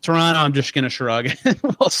 Toronto, I'm just going to shrug.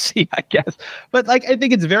 We'll see, I guess. But like, I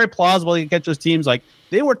think it's very plausible you can catch those teams. Like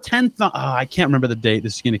they were 10th. I can't remember the date.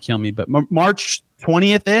 This is going to kill me, but March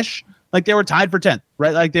 20th-ish. Like they were tied for 10th,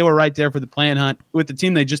 right? Like they were right there for the play-in hunt with the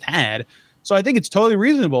team they just had. So I think it's totally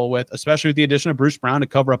reasonable especially with the addition of Bruce Brown to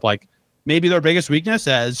cover up like maybe their biggest weakness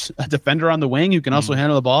as a defender on the wing who can also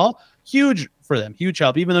handle the ball. Huge for them, huge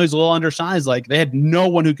help. Even though he's a little undersized, like they had no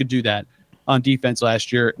one who could do that on defense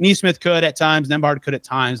last year. Neesmith could at times, Nembhard could at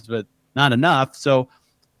times, but not enough. So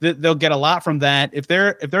they'll get a lot from that. If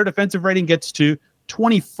their defensive rating gets to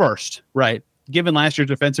 21st, right? Given last year's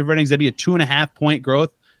defensive ratings, that'd be a 2.5 point growth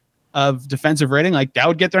of defensive rating. Like that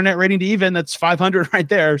would get their net rating to even. That's 500 right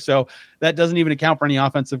there. So that doesn't even account for any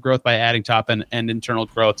offensive growth by adding top and internal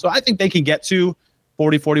growth. So I think they can get to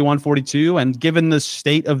 40, 41, 42. And given the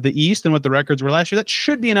state of the East and what the records were last year, that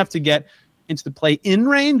should be enough to get into the play-in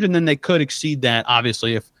range. And then they could exceed that.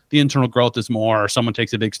 Obviously, if the internal growth is more or someone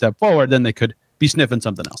takes a big step forward, then they could be sniffing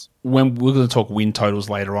something else. When we're going to talk win totals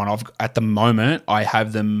later on, at the moment, I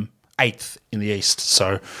have them 8th in the East.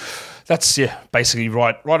 So that's basically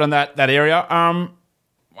right on that area. I'm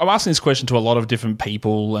asking this question to a lot of different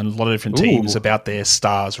people and a lot of different teams about their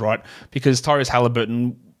stars, right? Because Tyrese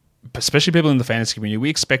Halliburton, especially people in the fantasy community, we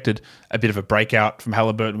expected a bit of a breakout from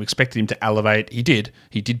Halliburton. We expected him to elevate. He did.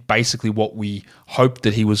 He did basically what we hoped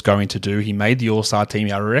that he was going to do. He made the All-Star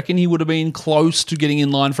team. I reckon he would have been close to getting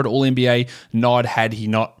in line for an All-NBA nod had he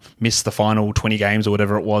not missed the final 20 games or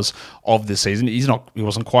whatever it was of the season. He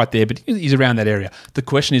wasn't quite there, but he's around that area. The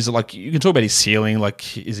question is, like, you can talk about his ceiling,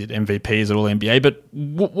 like, is it MVP, is it All-NBA, but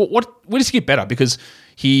where does he get better? Because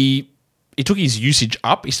he took his usage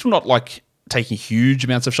up. He's still not like taking huge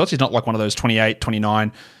amounts of shots. He's not like one of those 28,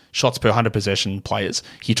 29 shots per 100 possession players.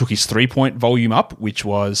 He took his 3-point volume up, which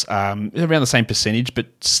was around the same percentage, but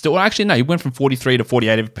still, actually, no, he went from 43 to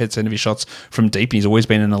 48% of his shots from deep, and he's always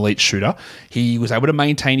been an elite shooter. He was able to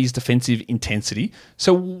maintain his defensive intensity.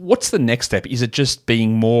 So what's the next step? Is it just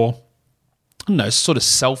being more, I don't know, sort of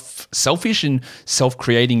selfish and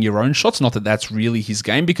self-creating your own shots? Not that that's really his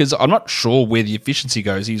game, because I'm not sure where the efficiency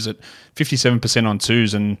goes. He's at 57% on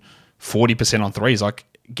twos and 40% on threes. Like,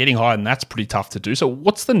 getting higher than that's pretty tough to do. So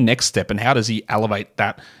what's the next step, and how does he elevate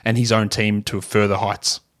that and his own team to further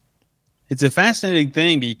heights? It's a fascinating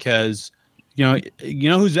thing because, you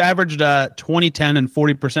know who's averaged 20, 10, and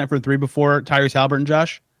 40% for three before Tyrese Haliburton,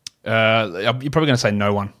 Josh? You're probably going to say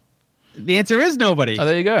no one. The answer is nobody. Oh,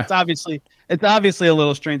 there you go. It's obviously a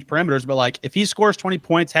little strange parameters, but like if he scores 20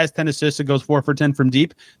 points, has 10 assists, and goes 4 for 10 from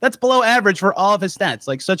deep, that's below average for all of his stats.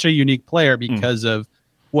 Like, such a unique player because of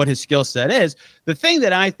what his skill set is. The thing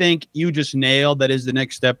that I think you just nailed that is the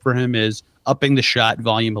next step for him is upping the shot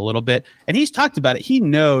volume a little bit. And he's talked about it. He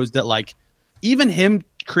knows that, like, even him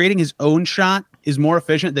creating his own shot is more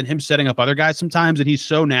efficient than him setting up other guys sometimes. And he's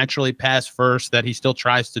so naturally pass first that he still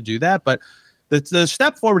tries to do that. But the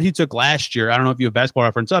step forward he took last year, I don't know if you have Basketball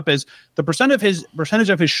Reference up, is the percentage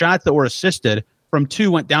of his shots that were assisted from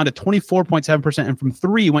 2 went down to 24.7%, and from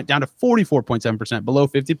 3 went down to 44.7%, below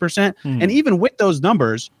 50%. And even with those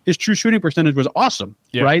numbers, his true shooting percentage was awesome,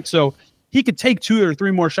 right? So he could take 2 or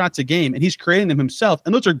 3 more shots a game, and he's creating them himself.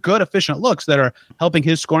 And those are good, efficient looks that are helping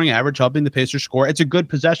his scoring average, helping the Pacers score. It's a good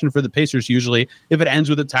possession for the Pacers usually if it ends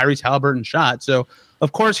with a Tyrese Haliburton shot. So,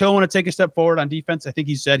 of course, he'll want to take a step forward on defense. I think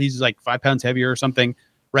he said he's like 5 pounds heavier or something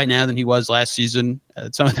right now than he was last season.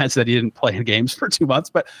 Some of that's that he didn't play in games for 2 months,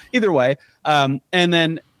 but either way. And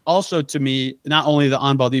then also, to me, not only the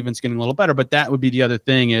on-ball defense getting a little better, but that would be the other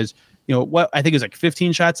thing is, what I think is like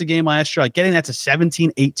 15 shots a game last year, like getting that to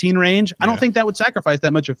 17, 18 range. I don't think that would sacrifice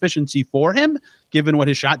that much efficiency for him, given what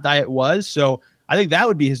his shot diet was. So I think that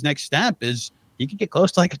would be his next step is he could get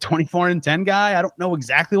close to like a 24 and 10 guy. I don't know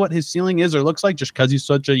exactly what his ceiling is or looks like just because he's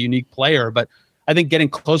such a unique player, but I think getting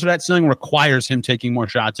closer to that ceiling requires him taking more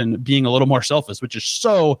shots and being a little more selfish, which is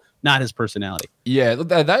so not his personality. Yeah,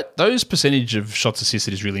 those percentage of shots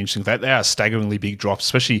assisted is really interesting. They are staggeringly big drops,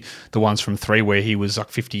 especially the ones from 3 where he was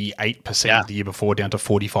like 58% the year before down to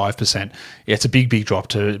 45%. Yeah, it's a big drop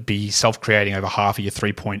to be self-creating over half of your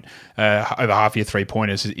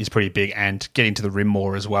 3-pointers is pretty big, and getting to the rim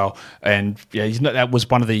more as well. And yeah, that was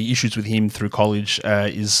one of the issues with him through college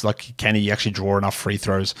is like, can he actually draw enough free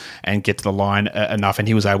throws and get to the line enough? And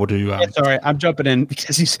he was able to. Sorry, I'm jumping in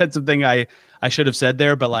because you said something I should have said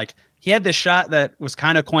there, but like he had this shot that was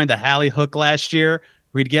kind of coined the Hallie hook last year,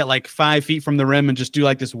 where he'd get like 5 feet from the rim and just do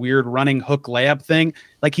like this weird running hook layup thing.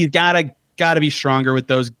 Like he's gotta be stronger with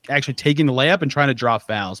those, actually taking the layup and trying to draw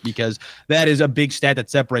fouls, because that is a big stat that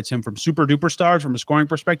separates him from super duper stars from a scoring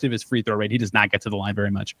perspective. His free throw rate. He does not get to the line very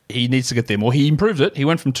much. He needs to get there more. He improved it. He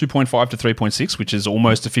went from 2.5 to 3.6, which is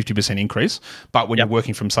almost a 50% increase. But when you're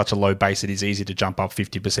working from such a low base, it is easy to jump up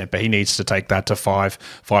 50%. But he needs to take that to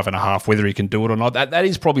 5.5, whether he can do it or not. That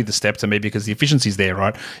is probably the step to me, because the efficiency's there,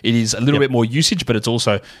 right? It is a little bit more usage, but it's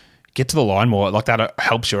also get to the line more. Like that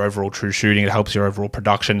helps your overall true shooting. It helps your overall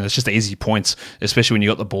production. It's just easy points, especially when you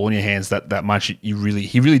got the ball in your hands that much. He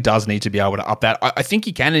really does need to be able to up that. I think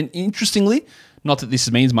he can. And interestingly, not that this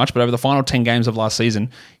means much, but over the final 10 games of last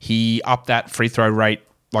season, he upped that free throw rate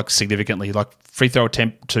like significantly. Like free throw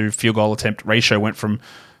attempt to field goal attempt ratio went from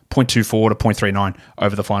 0.24 to 0.39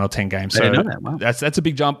 over the final 10 games. So I didn't know that. Wow. That's a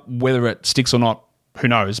big jump. Whether it sticks or not, who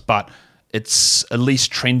knows? But it's at least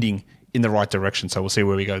trending in the right direction. So we'll see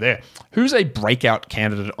where we go there. Who's a breakout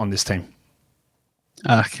candidate on this team?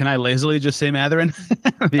 Can I lazily just say Mathurin?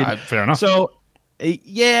 Fair enough. So,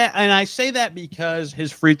 yeah, and I say that because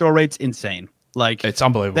his free throw rate's insane. Like, it's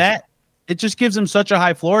unbelievable. That it just gives him such a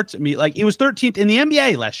high floor to me. Like, he was 13th in the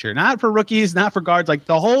NBA last year, not for rookies, not for guards, like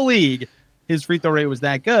the whole league. His free throw rate was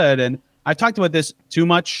that good. And I've talked about this too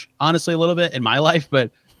much, honestly, a little bit in my life,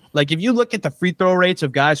 but like, if you look at the free throw rates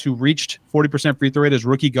of guys who reached 40% free throw rate as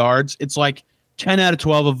rookie guards, it's like 10 out of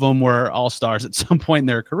 12 of them were all-stars at some point in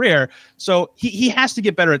their career. So he has to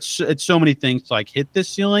get better at so many things to like hit this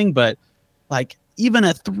ceiling. But like even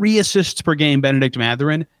a 3 assists per game Benedict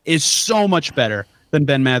Mathurin is so much better than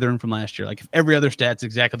Ben Mathurin from last year. Like if every other stat's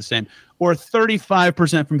exactly the same, or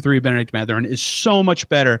 35% from 3 Benedict Mathurin is so much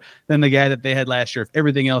better than the guy that they had last year if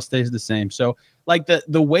everything else stays the same. So like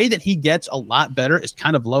the way that he gets a lot better is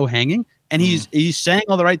kind of low hanging, and he's saying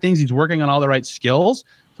all the right things. He's working on all the right skills.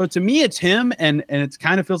 So to me, it's him, and it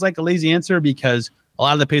kind of feels like a lazy answer because a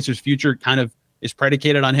lot of the Pacers' future kind of is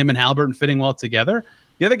predicated on him and Haliburton fitting well together.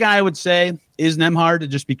 The other guy I would say is Nemhard,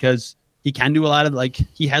 just because he can do a lot of, like,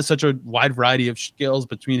 he has such a wide variety of skills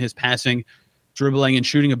between his passing, dribbling, and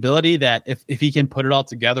shooting ability that if he can put it all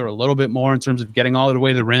together a little bit more in terms of getting all the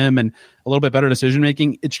way to the rim and a little bit better decision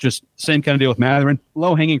making, it's just same kind of deal with Matherin.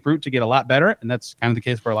 Low hanging fruit to get a lot better, and that's kind of the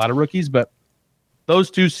case for a lot of rookies. But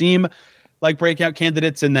those two seem like breakout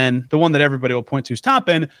candidates. And then the one that everybody will point to is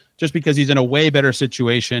Toppin, just because he's in a way better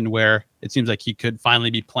situation where it seems like he could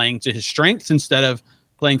finally be playing to his strengths instead of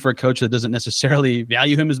playing for a coach that doesn't necessarily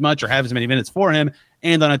value him as much or have as many minutes for him,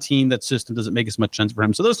 and on a team that system doesn't make as much sense for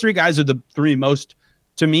him. So those three guys are the three most,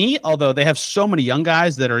 to me, although they have so many young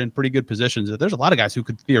guys that are in pretty good positions, that there's a lot of guys who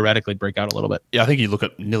could theoretically break out a little bit. Yeah, I think you look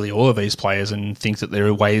at nearly all of these players and think that there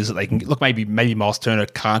are ways that they can look. Maybe Miles Turner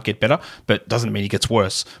can't get better, but doesn't mean he gets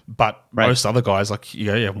worse. But most other guys, like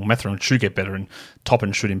Matherin should get better, and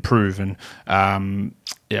Toppin should improve, and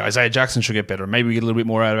Isaiah Jackson should get better. Maybe we get a little bit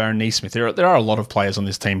more out of Aaron Neesmith. There are a lot of players on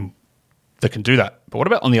this team that can do that. But what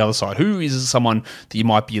about on the other side? Who is someone that you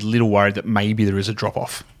might be a little worried that maybe there is a drop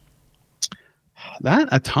off? That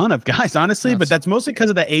a ton of guys, honestly, but that's mostly because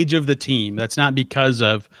of the age of the team. That's not because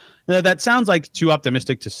of that sounds like too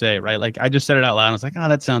optimistic to say, right? Like I just said it out loud. And I was like,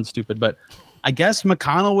 that sounds stupid. But I guess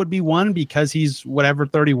McConnell would be one because he's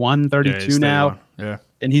 31, 32 now. Yeah.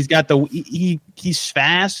 And he's got he's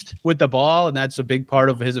fast with the ball, and that's a big part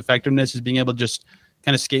of his effectiveness, is being able to just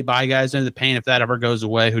kind of skate by guys into the paint. If that ever goes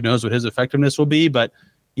away, who knows what his effectiveness will be, but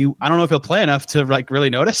I don't know if he'll play enough to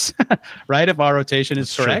really notice, right? If our rotation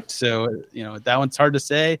is correct. True. So, that one's hard to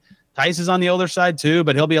say. Tice is on the older side too,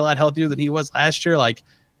 but he'll be a lot healthier than he was last year. Like,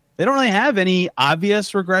 they don't really have any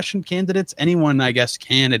obvious regression candidates. Anyone, I guess,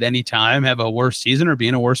 can at any time have a worse season or be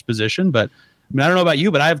in a worse position. But I don't know about you,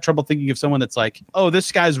 but I have trouble thinking of someone that's like,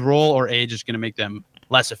 this guy's role or age is going to make them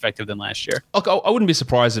less effective than last year. Look, I wouldn't be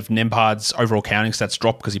surprised if Nembhard's overall counting stats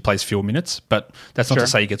drop because he plays fewer minutes, but that's not to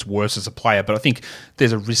say he gets worse as a player. But I think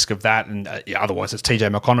there's a risk of that, and otherwise it's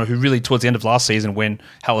TJ McConnell, who really towards the end of last season, when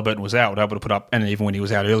Halliburton was out, able to put up, and even when he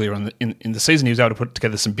was out earlier in the season, he was able to put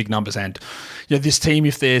together some big numbers. And this team,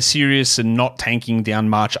 if they're serious and not tanking down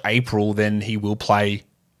March, April, then he will play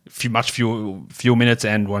much fewer minutes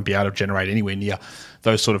and won't be able to generate anywhere near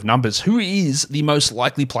those sort of numbers. Who is the most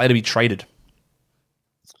likely player to be traded?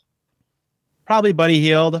 Probably Buddy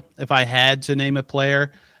Hield, if I had to name a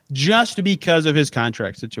player, just because of his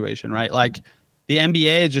contract situation, right? Like, the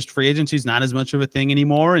NBA, just free agency is not as much of a thing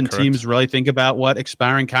anymore, and Correct. Teams really think about what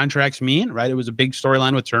expiring contracts mean, right? It was a big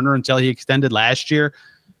storyline with Turner until he extended last year.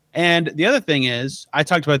 And the other thing is, I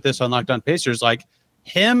talked about this on Locked On Pacers, like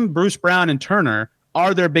him, Bruce Brown, and Turner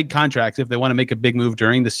are their big contracts if they want to make a big move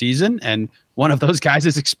during the season, and one of those guys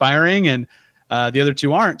is expiring, and the other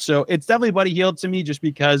two aren't. So it's definitely Buddy Hield to me, just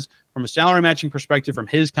because from a salary matching perspective, from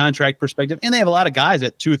his contract perspective, and they have a lot of guys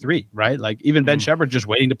at 2-3, right? Like even Ben Shepherd just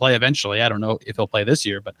waiting to play eventually. I don't know if he'll play this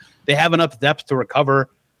year, but they have enough depth to recover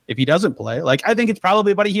if he doesn't play. Like, I think it's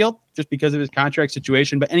probably Buddy Hield just because of his contract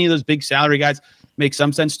situation, but any of those big salary guys make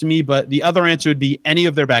some sense to me. But the other answer would be any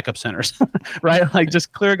of their backup centers, right? Like,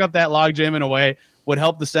 just clearing up that logjam in a way would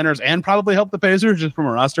help the centers and probably help the Pacers just from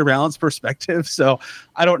a roster balance perspective. So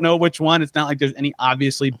I don't know which one. It's not like there's any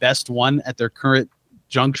obviously best one at their current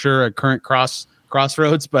juncture or current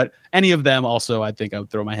crossroads, but any of them also, I think I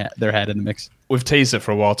would throw their hat in the mix. We've teased it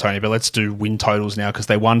for a while, Tony, but let's do win totals now, because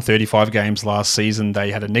they won 35 games last season.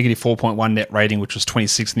 They had a negative 4.1 net rating, which was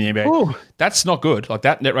 26th in the NBA. Ooh. That's not good. Like,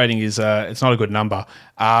 that net rating is it's not a good number.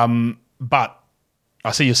 But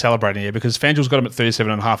I see you celebrating here, because FanDuel's got them at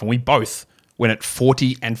 37.5, and we both went at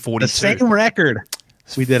 40 and 42. The same record.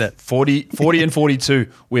 We did it. 40 and 42.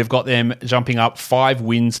 We've got them jumping up 5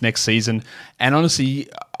 wins next season. And honestly,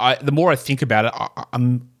 the more I think about it,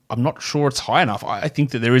 I'm not sure it's high enough. I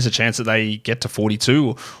think that there is a chance that they get to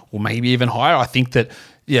 42 or maybe even higher. I think that,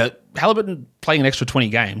 Halliburton playing an extra 20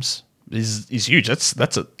 games is huge. That's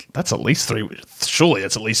at least 3. Surely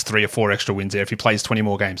that's at least 3 or 4 extra wins there if he plays 20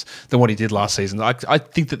 more games than what he did last season. I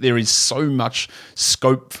think that there is so much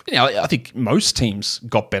scope. I think most teams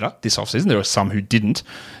got better this offseason. There are some who didn't,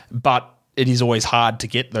 but it is always hard to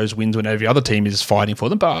get those wins when every other team is fighting for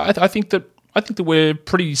them. But I think that we're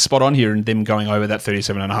pretty spot on here in them going over that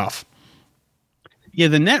 37.5. Yeah,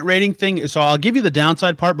 the net rating thing. So I'll give you the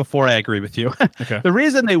downside part before I agree with you. Okay. The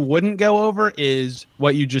reason they wouldn't go over is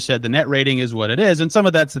what you just said. The net rating is what it is. And some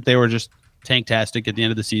of that's that they were just tanktastic at the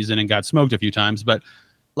end of the season and got smoked a few times. But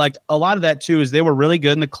like a lot of that too is they were really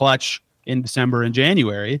good in the clutch in December and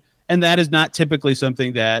January. And that is not typically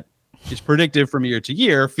something that is predictive from year to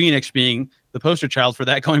year. Phoenix being the poster child for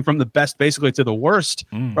that, going from the best basically to the worst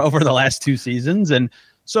over the last 2 seasons. And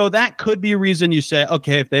so that could be a reason you say,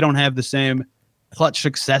 okay, if they don't have the same clutch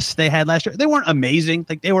success they had last year. They weren't amazing.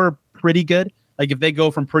 Like they were pretty good. Like if they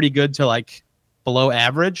go from pretty good to like below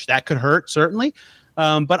average, that could hurt certainly.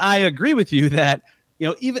 But I agree with you that,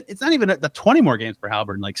 even it's not even the 20 more games for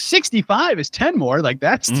Halliburton. Like 65 is 10 more. Like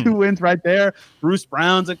that's 2 wins right there. Bruce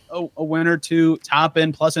Brown's a win or two.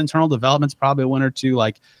 Toppin plus internal development's probably a win or two.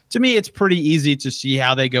 Like to me, it's pretty easy to see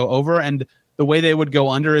how they go over. And the way they would go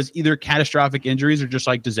under is either catastrophic injuries or just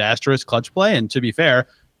like disastrous clutch play. And to be fair,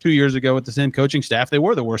 2 years ago with the same coaching staff, they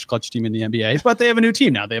were the worst clutch team in the NBA, but they have a new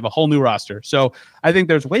team now. They have a whole new roster. So I think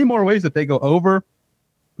there's way more ways that they go over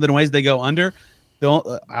than ways they go under.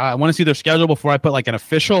 I want to see their schedule before I put like an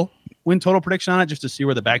official win total prediction on it, just to see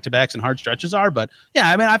where the back-to-backs and hard stretches are. But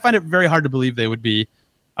yeah, I mean, I find it very hard to believe they would be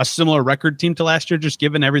a similar record team to last year, just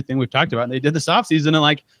given everything we've talked about. And they did this offseason, and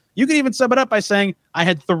like you could even sum it up by saying I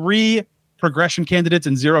had 3 progression candidates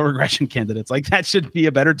and 0 regression candidates. Like that should be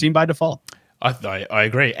a better team by default. I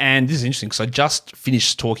agree. And this is interesting because I just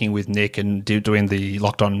finished talking with Nick and doing the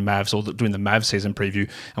Locked On Mavs or doing the Mavs season preview.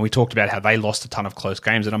 And we talked about how they lost a ton of close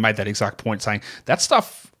games. And I made that exact point saying that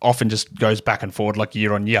stuff often just goes back and forward like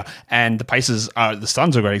year on year. And the Pacers the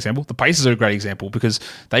Suns are a great example. The Pacers are a great example because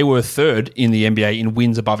they were 3rd in the NBA in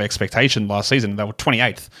wins above expectation last season. They were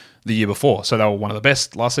 28th the year before. So they were one of the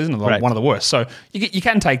best last season and one of the worst. So you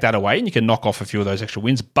can take that away and you can knock off a few of those extra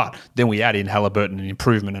wins. But then we add in Halliburton and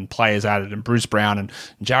improvement and players added and Bruce Brown and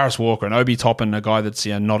Jarris Walker and Obi Toppin, a guy that's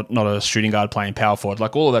not a shooting guard playing power forward.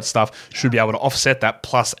 Like all of that stuff should be able to offset that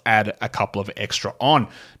plus add a couple of extra on.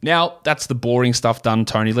 Now, that's the boring stuff done,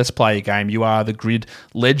 Tony. Let's play a game. You are the grid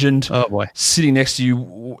legend. Oh, boy. Sitting next to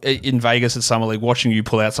you in Vegas at Summer League, watching you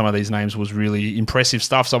pull out some of these names was really impressive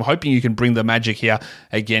stuff. So I'm hoping you can bring the magic here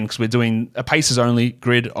again because we're doing a Pacers-only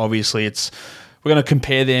grid. Obviously, we're going to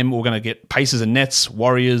compare them. We're going to get Pacers and Nets,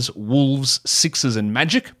 Warriors, Wolves, Sixers, and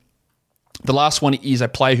Magic. The last one is a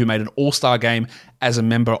player who made an all-star game as a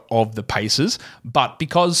member of the Pacers. But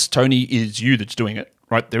because Tony is you that's doing it,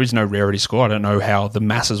 right, there is no rarity score. I don't know how the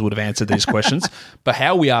masses would have answered these questions. But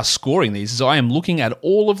how we are scoring these is I am looking at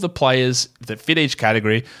all of the players that fit each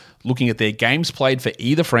category, looking at their games played for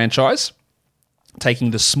either franchise,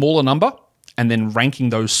 taking the smaller number, and then ranking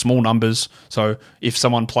those small numbers. So if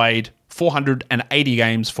someone played 480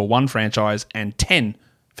 games for one franchise and 10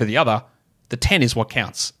 for the other, the 10 is what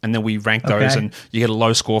counts. And then we rank those and you get a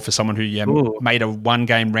low score for someone who made a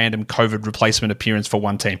one-game random COVID replacement appearance for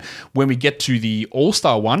one team. When we get to the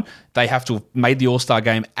All-Star one, they have to have made the All-Star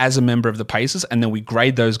game as a member of the Pacers, and then we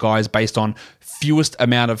grade those guys based on fewest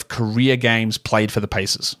amount of career games played for the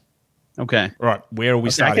Pacers. Okay. All right. Where are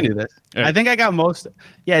we starting? I can do this. Yeah. I think I got most.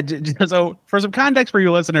 Yeah. So for some context for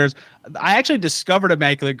you listeners, I actually discovered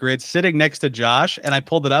Immaculate Grid sitting next to Josh, and I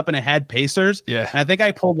pulled it up, and it had Pacers. Yeah. And I think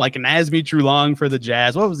I pulled like Nazmi Trulong for the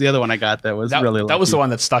Jazz. What was the other one I got that was really lucky? That was the one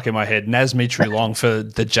that stuck in my head. Nazmi Trulong for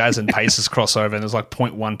the Jazz and Pacers crossover, and it was like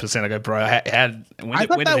 0.1%. I go, bro, I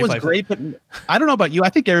thought that was great, but I don't know about you. I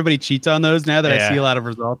think everybody cheats on those now that I see a lot of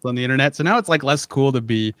results on the internet. So now it's like less cool to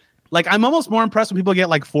be. Like, I'm almost more impressed when people get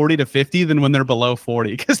like 40 to 50 than when they're below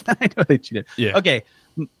 40, because I know they cheated. Yeah. Okay.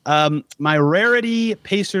 My rarity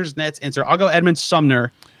Pacers Nets answer. I'll go Edmund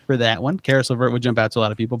Sumner for that one. Karis LeVert would jump out to a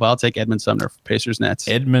lot of people, but I'll take Edmund Sumner for Pacers Nets.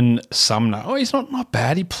 Edmund Sumner. Oh, he's not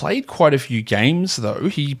bad. He played quite a few games, though.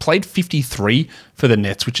 He played 53 for the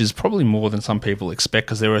Nets, which is probably more than some people expect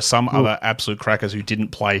because there were some other absolute crackers who didn't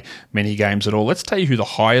play many games at all. Let's tell you who the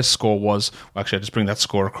highest score was. Well, actually, I'll just bring that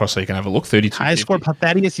score across so you can have a look. 32. Highest score,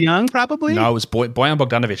 Thaddeus Young, probably? No, it was Bojan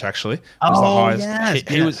Bogdanovic, actually. Was the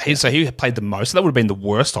highest. He played the most. So that would have been the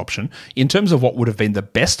worst option. In terms of what would have been the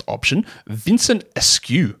best option, Vincent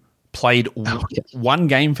Askew played one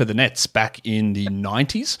game for the Nets back in the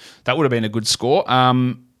 90s. That would have been a good score.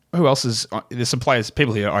 Who else is... There's some players,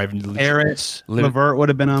 people here. Harris, LeVert would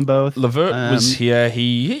have been on both. LeVert was here.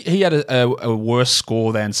 He had a worse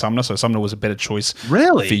score than Sumner, so Sumner was a better choice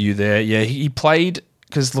for you there. Yeah, he played...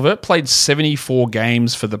 Because LeVert played 74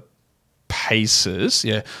 games for the Pacers.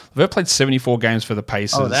 Yeah, LeVert played 74 games for the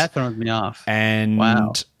Pacers. Oh, that throws me off. And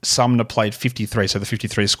Sumner played 53, so the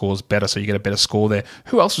 53 score is better, so you get a better score there.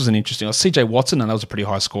 Who else was an interesting? CJ Watson, and that was a pretty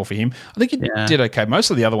high score for him. I think he did okay. Most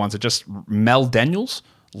of the other ones are just Mel Daniels,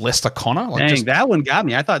 Lester Connor. That one got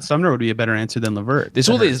me. I thought Sumner would be a better answer than LeVert. There's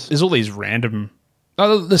all these random.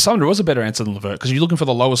 No, the Sumner was a better answer than LeVert because you're looking for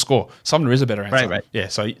the lower score. Sumner is a better answer. Right. Yeah.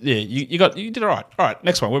 So you did all right. All right.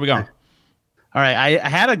 Next one. Where are we going? All right. I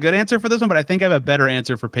had a good answer for this one, but I think I have a better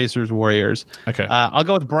answer for Pacers Warriors. Okay. I'll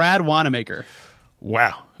go with Brad Wanamaker.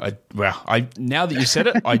 Wow. Now that you said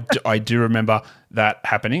it, I do remember that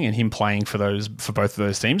happening and him playing for both of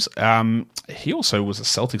those teams. He also was a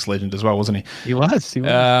Celtics legend as well, wasn't he? He was.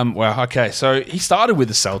 Wow. Okay. So he started with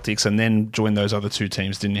the Celtics and then joined those other two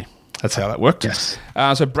teams, didn't he? That's how that worked. Yes.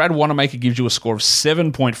 So Brad Wanamaker gives you a score of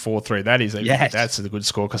 7.43. That's a good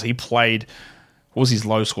score because he played. What was his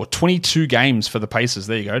low score? 22 games for the Pacers.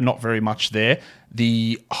 There you go. Not very much there.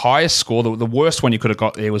 The highest score, the worst one you could have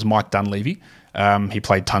got there was Mike Dunleavy. He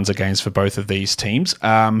played tons of games for both of these teams.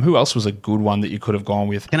 Who else was a good one that you could have gone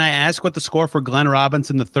with? Can I ask what the score for Glenn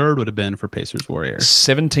Robinson III would have been for Pacers Warriors?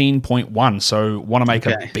 17.1. So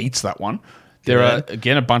Wanamaker beats that one. There are,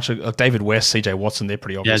 again, a bunch of David West, CJ Watson. They're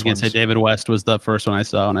pretty obvious. Yeah, I was going to say David West was the first one I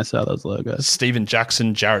saw when I saw those logos. Steven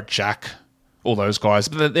Jackson, Jarrett Jack. All those guys,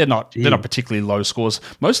 but they're not particularly low scores.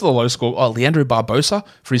 Most of the low score, Leandro Barbosa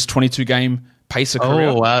for his 22-game Pacer career.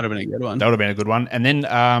 Oh, wow, that would have been a good one. That would have been a good one. And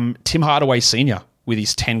then Tim Hardaway Sr. with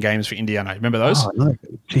his 10 games for Indiana. Remember those? Oh, no.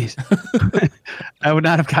 Jeez. I would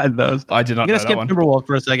not have gotten those. I did not know that one. I'm going to skip Timberwolves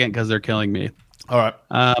for a second because they're killing me. All right.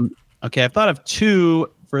 Okay, I've thought of two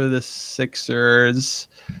for the Sixers.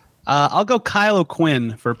 I'll go Kyle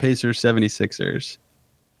O'Quinn for Pacers 76ers.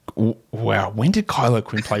 Wow, when did Kyle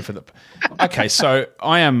O'Quinn play for the... Okay, so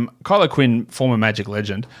I am Kyle O'Quinn, former Magic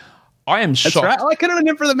legend. I am shocked. That's right. Oh, I could have done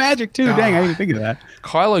him for the Magic too. Dang, I didn't think of that.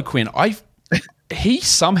 Kyle O'Quinn, he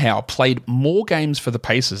somehow played more games for the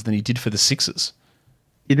Pacers than he did for the Sixers.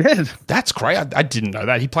 He did. That's great. I didn't know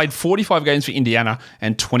that. He played 45 games for Indiana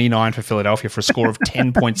and 29 for Philadelphia for a score of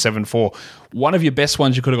 10.74. One of your best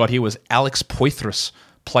ones you could have got here was Alex Poitras.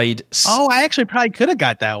 Played. I actually probably could have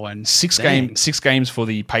got that one. Six games for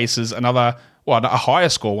the Pacers. A higher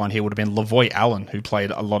score one here would have been Lavoy Allen, who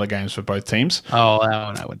played a lot of games for both teams. Oh, that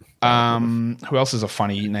one I would. Who else is a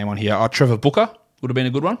funny name on here? Trevor Booker would have been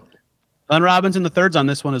a good one. Glenn Robinson III's on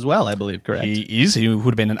this one as well, I believe, correct? He is. He would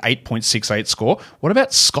have been an 8.68 score. What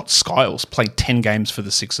about Scott Skiles? Played 10 games for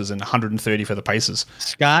the Sixers and 130 for the Pacers.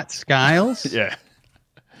 Scott Skiles? Yeah.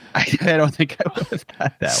 I don't think I would have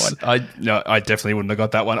got that one. I definitely wouldn't have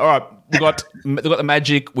got that one. All right, we've got the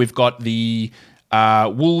Magic, we've got the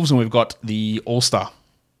Wolves, and we've got the All-Star.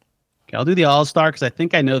 Okay, I'll do the All-Star because I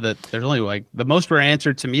think I know that there's only the most rare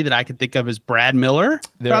answer to me that I could think of is Brad Miller,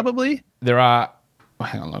 probably. There are,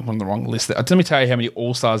 hang on, I'm on the wrong list. Let me tell you how many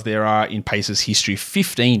All-Stars there are in Pacers history.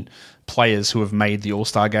 15 players who have made the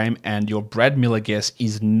All-Star game, and your Brad Miller guess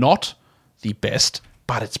is not the best.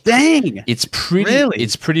 But it's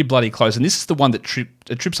pretty bloody close, and this is the one that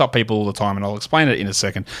trips up people all the time, and I'll explain it in a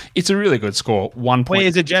second. It's a really good score. Wait,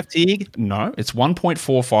 is it Jeff Teague? No, it's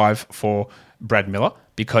 1.45 for Brad Miller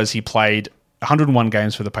because he played 101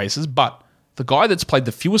 games for the Pacers. But the guy that's played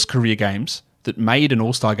the fewest career games that made an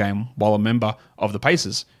All-Star game while a member of the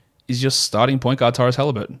Pacers is your starting point guard Tyrese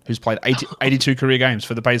Halliburton, who's played 82 career games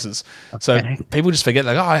for the Pacers. Okay. So people just forget,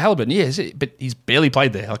 Halliburton, but he's barely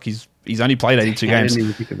played there. He's only played 82 games. I didn't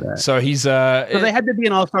even think of that. So he's... so they had to be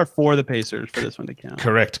an All-Star for the Pacers for this one to count.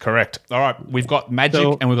 Correct. All right, we've got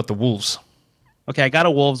Magic and we've got the Wolves. Okay, I got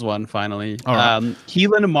a Wolves one finally. All right.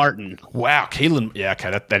 Keelan Martin. Wow, Keelan. Yeah, okay,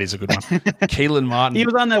 that is a good one. Keelan Martin. He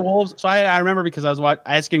was on the Wolves. So I remember because I was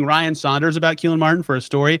asking Ryan Saunders about Keelan Martin for a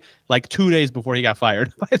story 2 days before he got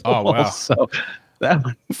fired by the Wolves. Wow. So that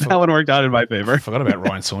one worked out in my favor. I forgot about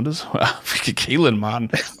Ryan Saunders. Keelan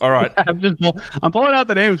Martin. All right. I'm pulling out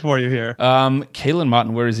the names for you here. Keelan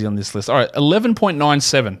Martin, where is he on this list? All right,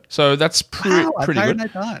 11.97. So that's pretty good. Than I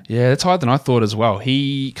thought. Yeah, that's higher than I thought as well.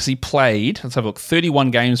 Because he played, let's have a look,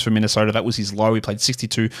 31 games for Minnesota. That was his low. He played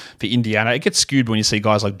 62 for Indiana. It gets skewed when you see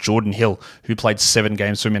guys like Jordan Hill, who played 7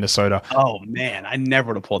 games for Minnesota. Oh, man, I never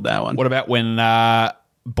would have pulled that one. What about when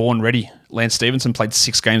Born Ready, Lance Stevenson played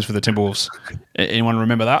 6 games for the Timberwolves? Anyone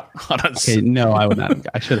remember that? No, I would not.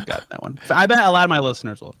 I should have gotten that one. I bet a lot of my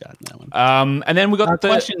listeners will have gotten that one. And then we got the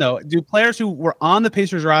question though: do players who were on the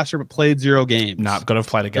Pacers roster but played 0 games? No, got to have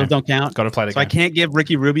played a game. Those don't count. Got to play a game. So I can't give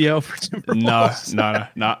Ricky Rubio for Timberwolves.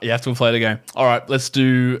 No. You have to have played a game. All right, let's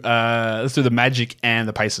do the Magic and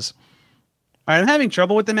the Pacers. All right, I'm having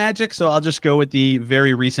trouble with the Magic, so I'll just go with the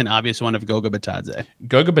very recent, obvious one of Goga Bitadze.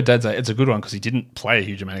 Goga Bitadze, it's a good one because he didn't play a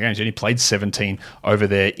huge amount of games. He only played 17 over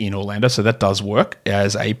there in Orlando, so that does work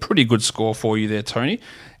as a pretty good score for you there, Tony.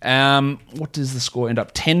 What does the score end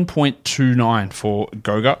up? 10.29 for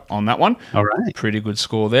Goga on that one. All right. Pretty good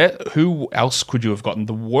score there. Who else could you have gotten?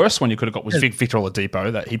 The worst one you could have got was Victor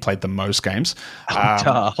Oladipo, that he played the most games.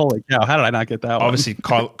 Holy cow, how did I not get that one? Obviously,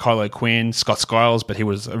 Kyle O'Quinn, Scott Skiles, but he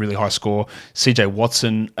was a really high score. CJ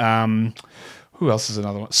Watson. Who else is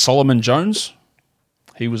another one? Solomon Jones.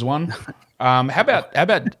 He was one. How about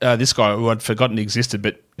this guy who I'd forgotten existed,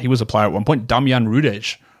 but he was a player at one point, Damjan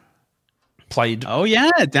Rudej. played. Oh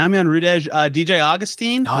yeah, Damian Rudej, DJ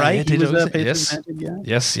Augustine, right? Yeah, He was DJ Pacers Augustine.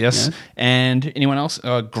 Magic, Yes. And anyone else?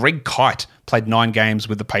 Greg Kite played 9 games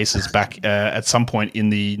with the Pacers back at some point in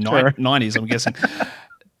the 90s, I'm guessing.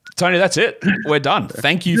 Tony, that's it. We're done.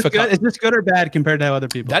 Thank you for coming. Is this good or bad compared to how other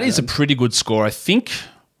people? That is a pretty good score. I think.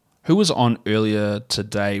 Who was on earlier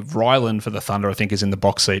today? Ryland for the Thunder, I think, is in the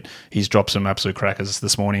box seat. He's dropped some absolute crackers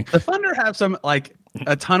this morning. The Thunder have some, like,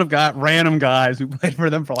 a ton of random guys who played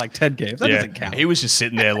for them for, like, 10 games. That doesn't count. He was just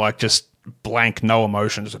sitting there, like, just blank, no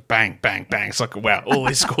emotion. Just bang, bang, bang. It's like, wow, all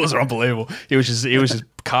these scores are unbelievable. He was just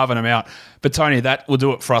carving them out. But, Tony, that will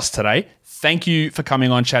do it for us today. Thank you for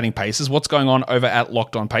coming on Chatting Pacers. What's going on over at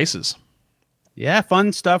Locked On Pacers? Yeah,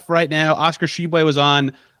 fun stuff right now. Oscar Tshiebwe was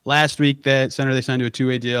on last week, that center they signed to a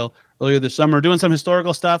 2-way deal earlier this summer, doing some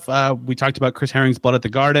historical stuff. We talked about Chris Herring's blood at the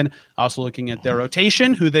Garden, also looking at their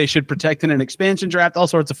rotation, who they should protect in an expansion draft, all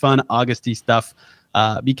sorts of fun Augusty stuff.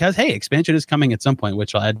 Because, hey, expansion is coming at some point,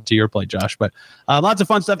 which I'll add to your plate, Josh. But lots of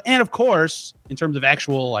fun stuff. And, of course, in terms of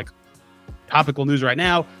actual, like, topical news right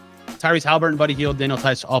now, Tyrese Haliburton, Buddy Hield, Daniel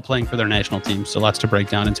Tice all playing for their national teams. So lots to break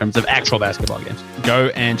down in terms of actual basketball games. Go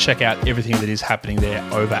and check out everything that is happening there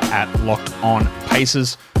over at Locked On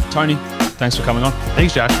Pacers. Tony, thanks for coming on.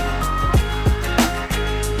 Thanks, Josh.